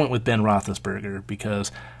 So I went with Ben Roethlisberger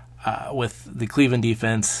because with the Cleveland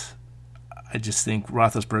defense, I just think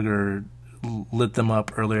Roethlisberger lit them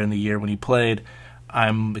up earlier in the year when he played.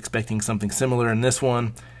 I'm expecting something similar in this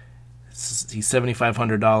one. He's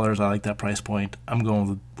 $7,500. I like that price point. I'm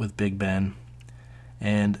going with Big Ben.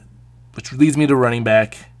 And which leads me to running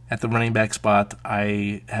back. At the running back spot,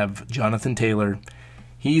 I have Jonathan Taylor.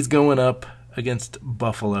 He's going up against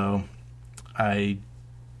Buffalo. I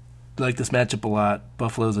like this matchup a lot.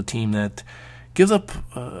 Buffalo's a team that gives up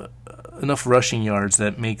enough rushing yards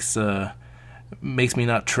that makes me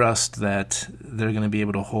not trust that they're going to be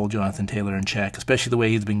able to hold Jonathan Taylor in check, especially the way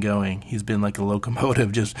he's been going. He's been like a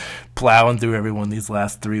locomotive, just plowing through everyone these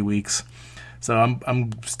last 3 weeks. So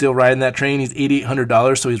I'm still riding that train. He's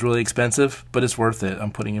 $8,800, so he's really expensive, but it's worth it.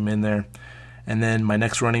 I'm putting him in there. And then my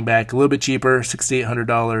next running back, a little bit cheaper,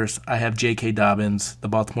 $6,800. I have J.K. Dobbins, the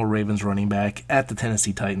Baltimore Ravens running back, at the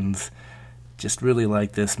Tennessee Titans. Just really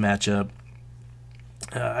like this matchup.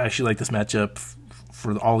 I actually like this matchup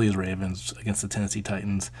for all these Ravens against the Tennessee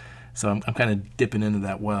Titans. So I'm kind of dipping into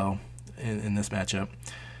that well in this matchup.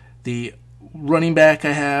 The running back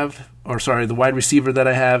I have, the wide receiver that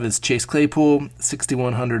I have is Chase Claypool,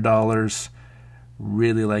 $6,100.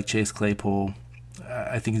 Really like Chase Claypool.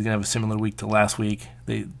 I think he's going to have a similar week to last week.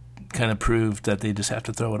 They kind of proved that they just have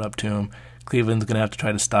to throw it up to him. Cleveland's going to have to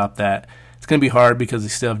try to stop that. It's going to be hard because they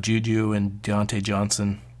still have Juju and Deontay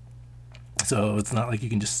Johnson. So it's not like you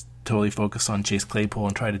can just totally focus on Chase Claypool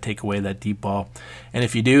and try to take away that deep ball. And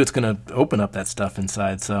if you do, it's going to open up that stuff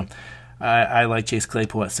inside. So I like Chase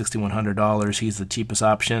Claypool at $6,100. He's the cheapest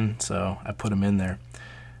option, so I put him in there.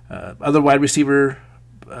 Other wide receiver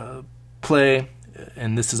play,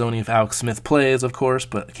 and this is only if Alex Smith plays, of course,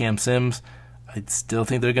 but Cam Sims, I still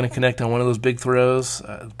think they're going to connect on one of those big throws.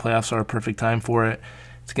 The playoffs are a perfect time for it.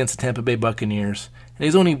 It's against the Tampa Bay Buccaneers, and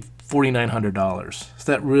he's only $4,900.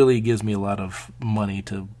 So that really gives me a lot of money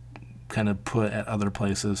to kind of put at other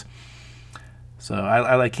places. So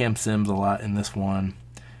I like Cam Sims a lot in this one.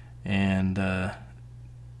 And at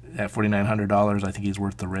 $4,900, I think he's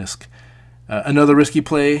worth the risk. Another risky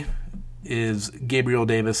play is Gabriel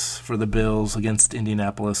Davis for the Bills against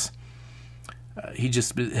Indianapolis. He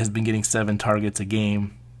just has been getting 7 targets a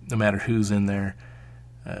game, no matter who's in there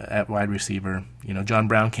at wide receiver. John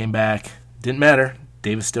Brown came back. Didn't matter.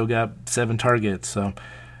 Davis still got 7 targets. So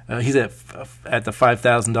he's at the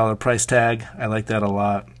 $5,000 price tag. I like that a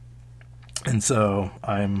lot. And so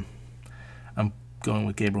I'm going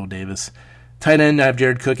with Gabriel Davis. Tight end, I have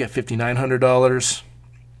Jared Cook at $5,900.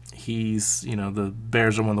 He's, the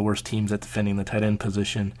Bears are one of the worst teams at defending the tight end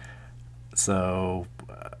position. So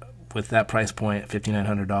with that price point at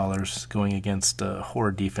 $5,900 going against a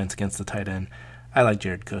horror defense against the tight end, I like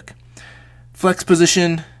Jared Cook. Flex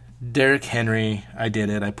position, Derrick Henry. I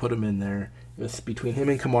did it. I put him in there. It was between him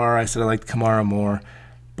and Kamara. I said I liked Kamara more,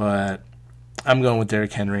 but I'm going with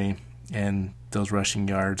Derrick Henry and those rushing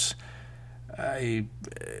yards.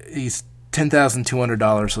 He's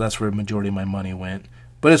 $10,200, so that's where the majority of my money went.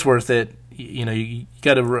 But it's worth it. You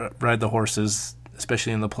got to ride the horses,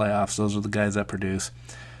 especially in the playoffs. Those are the guys that produce.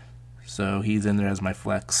 So he's in there as my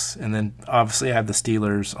flex. And then obviously I have the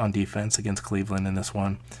Steelers on defense against Cleveland in this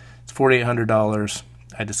one. It's $4,800.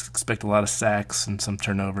 I just expect a lot of sacks and some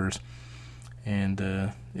turnovers.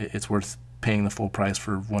 And it's worth paying the full price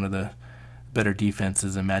for one of the better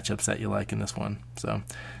defenses and matchups that you like in this one. So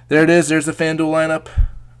there it is. There's the FanDuel lineup.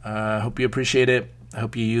 I hope you appreciate it. I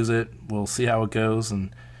hope you use it. We'll see how it goes,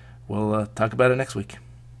 and we'll talk about it next week.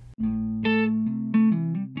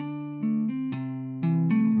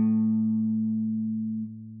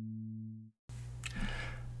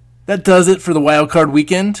 That does it for the Wild Card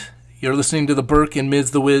Weekend. You're listening to the Burke and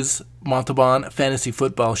Ms. The Wiz Montalban Fantasy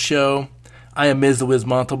Football Show. I am Ms. The Wiz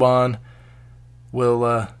Montalban.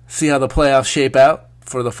 We'll see how the playoffs shape out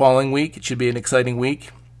for the following week. It should be an exciting week,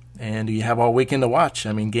 and you have all weekend to watch.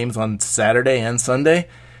 Games on Saturday and Sunday.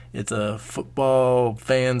 It's a football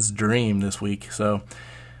fan's dream this week, so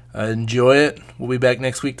enjoy it. We'll be back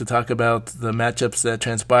next week to talk about the matchups that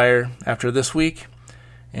transpire after this week,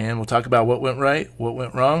 and we'll talk about what went right, what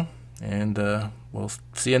went wrong, and we'll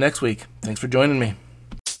see you next week. Thanks for joining me.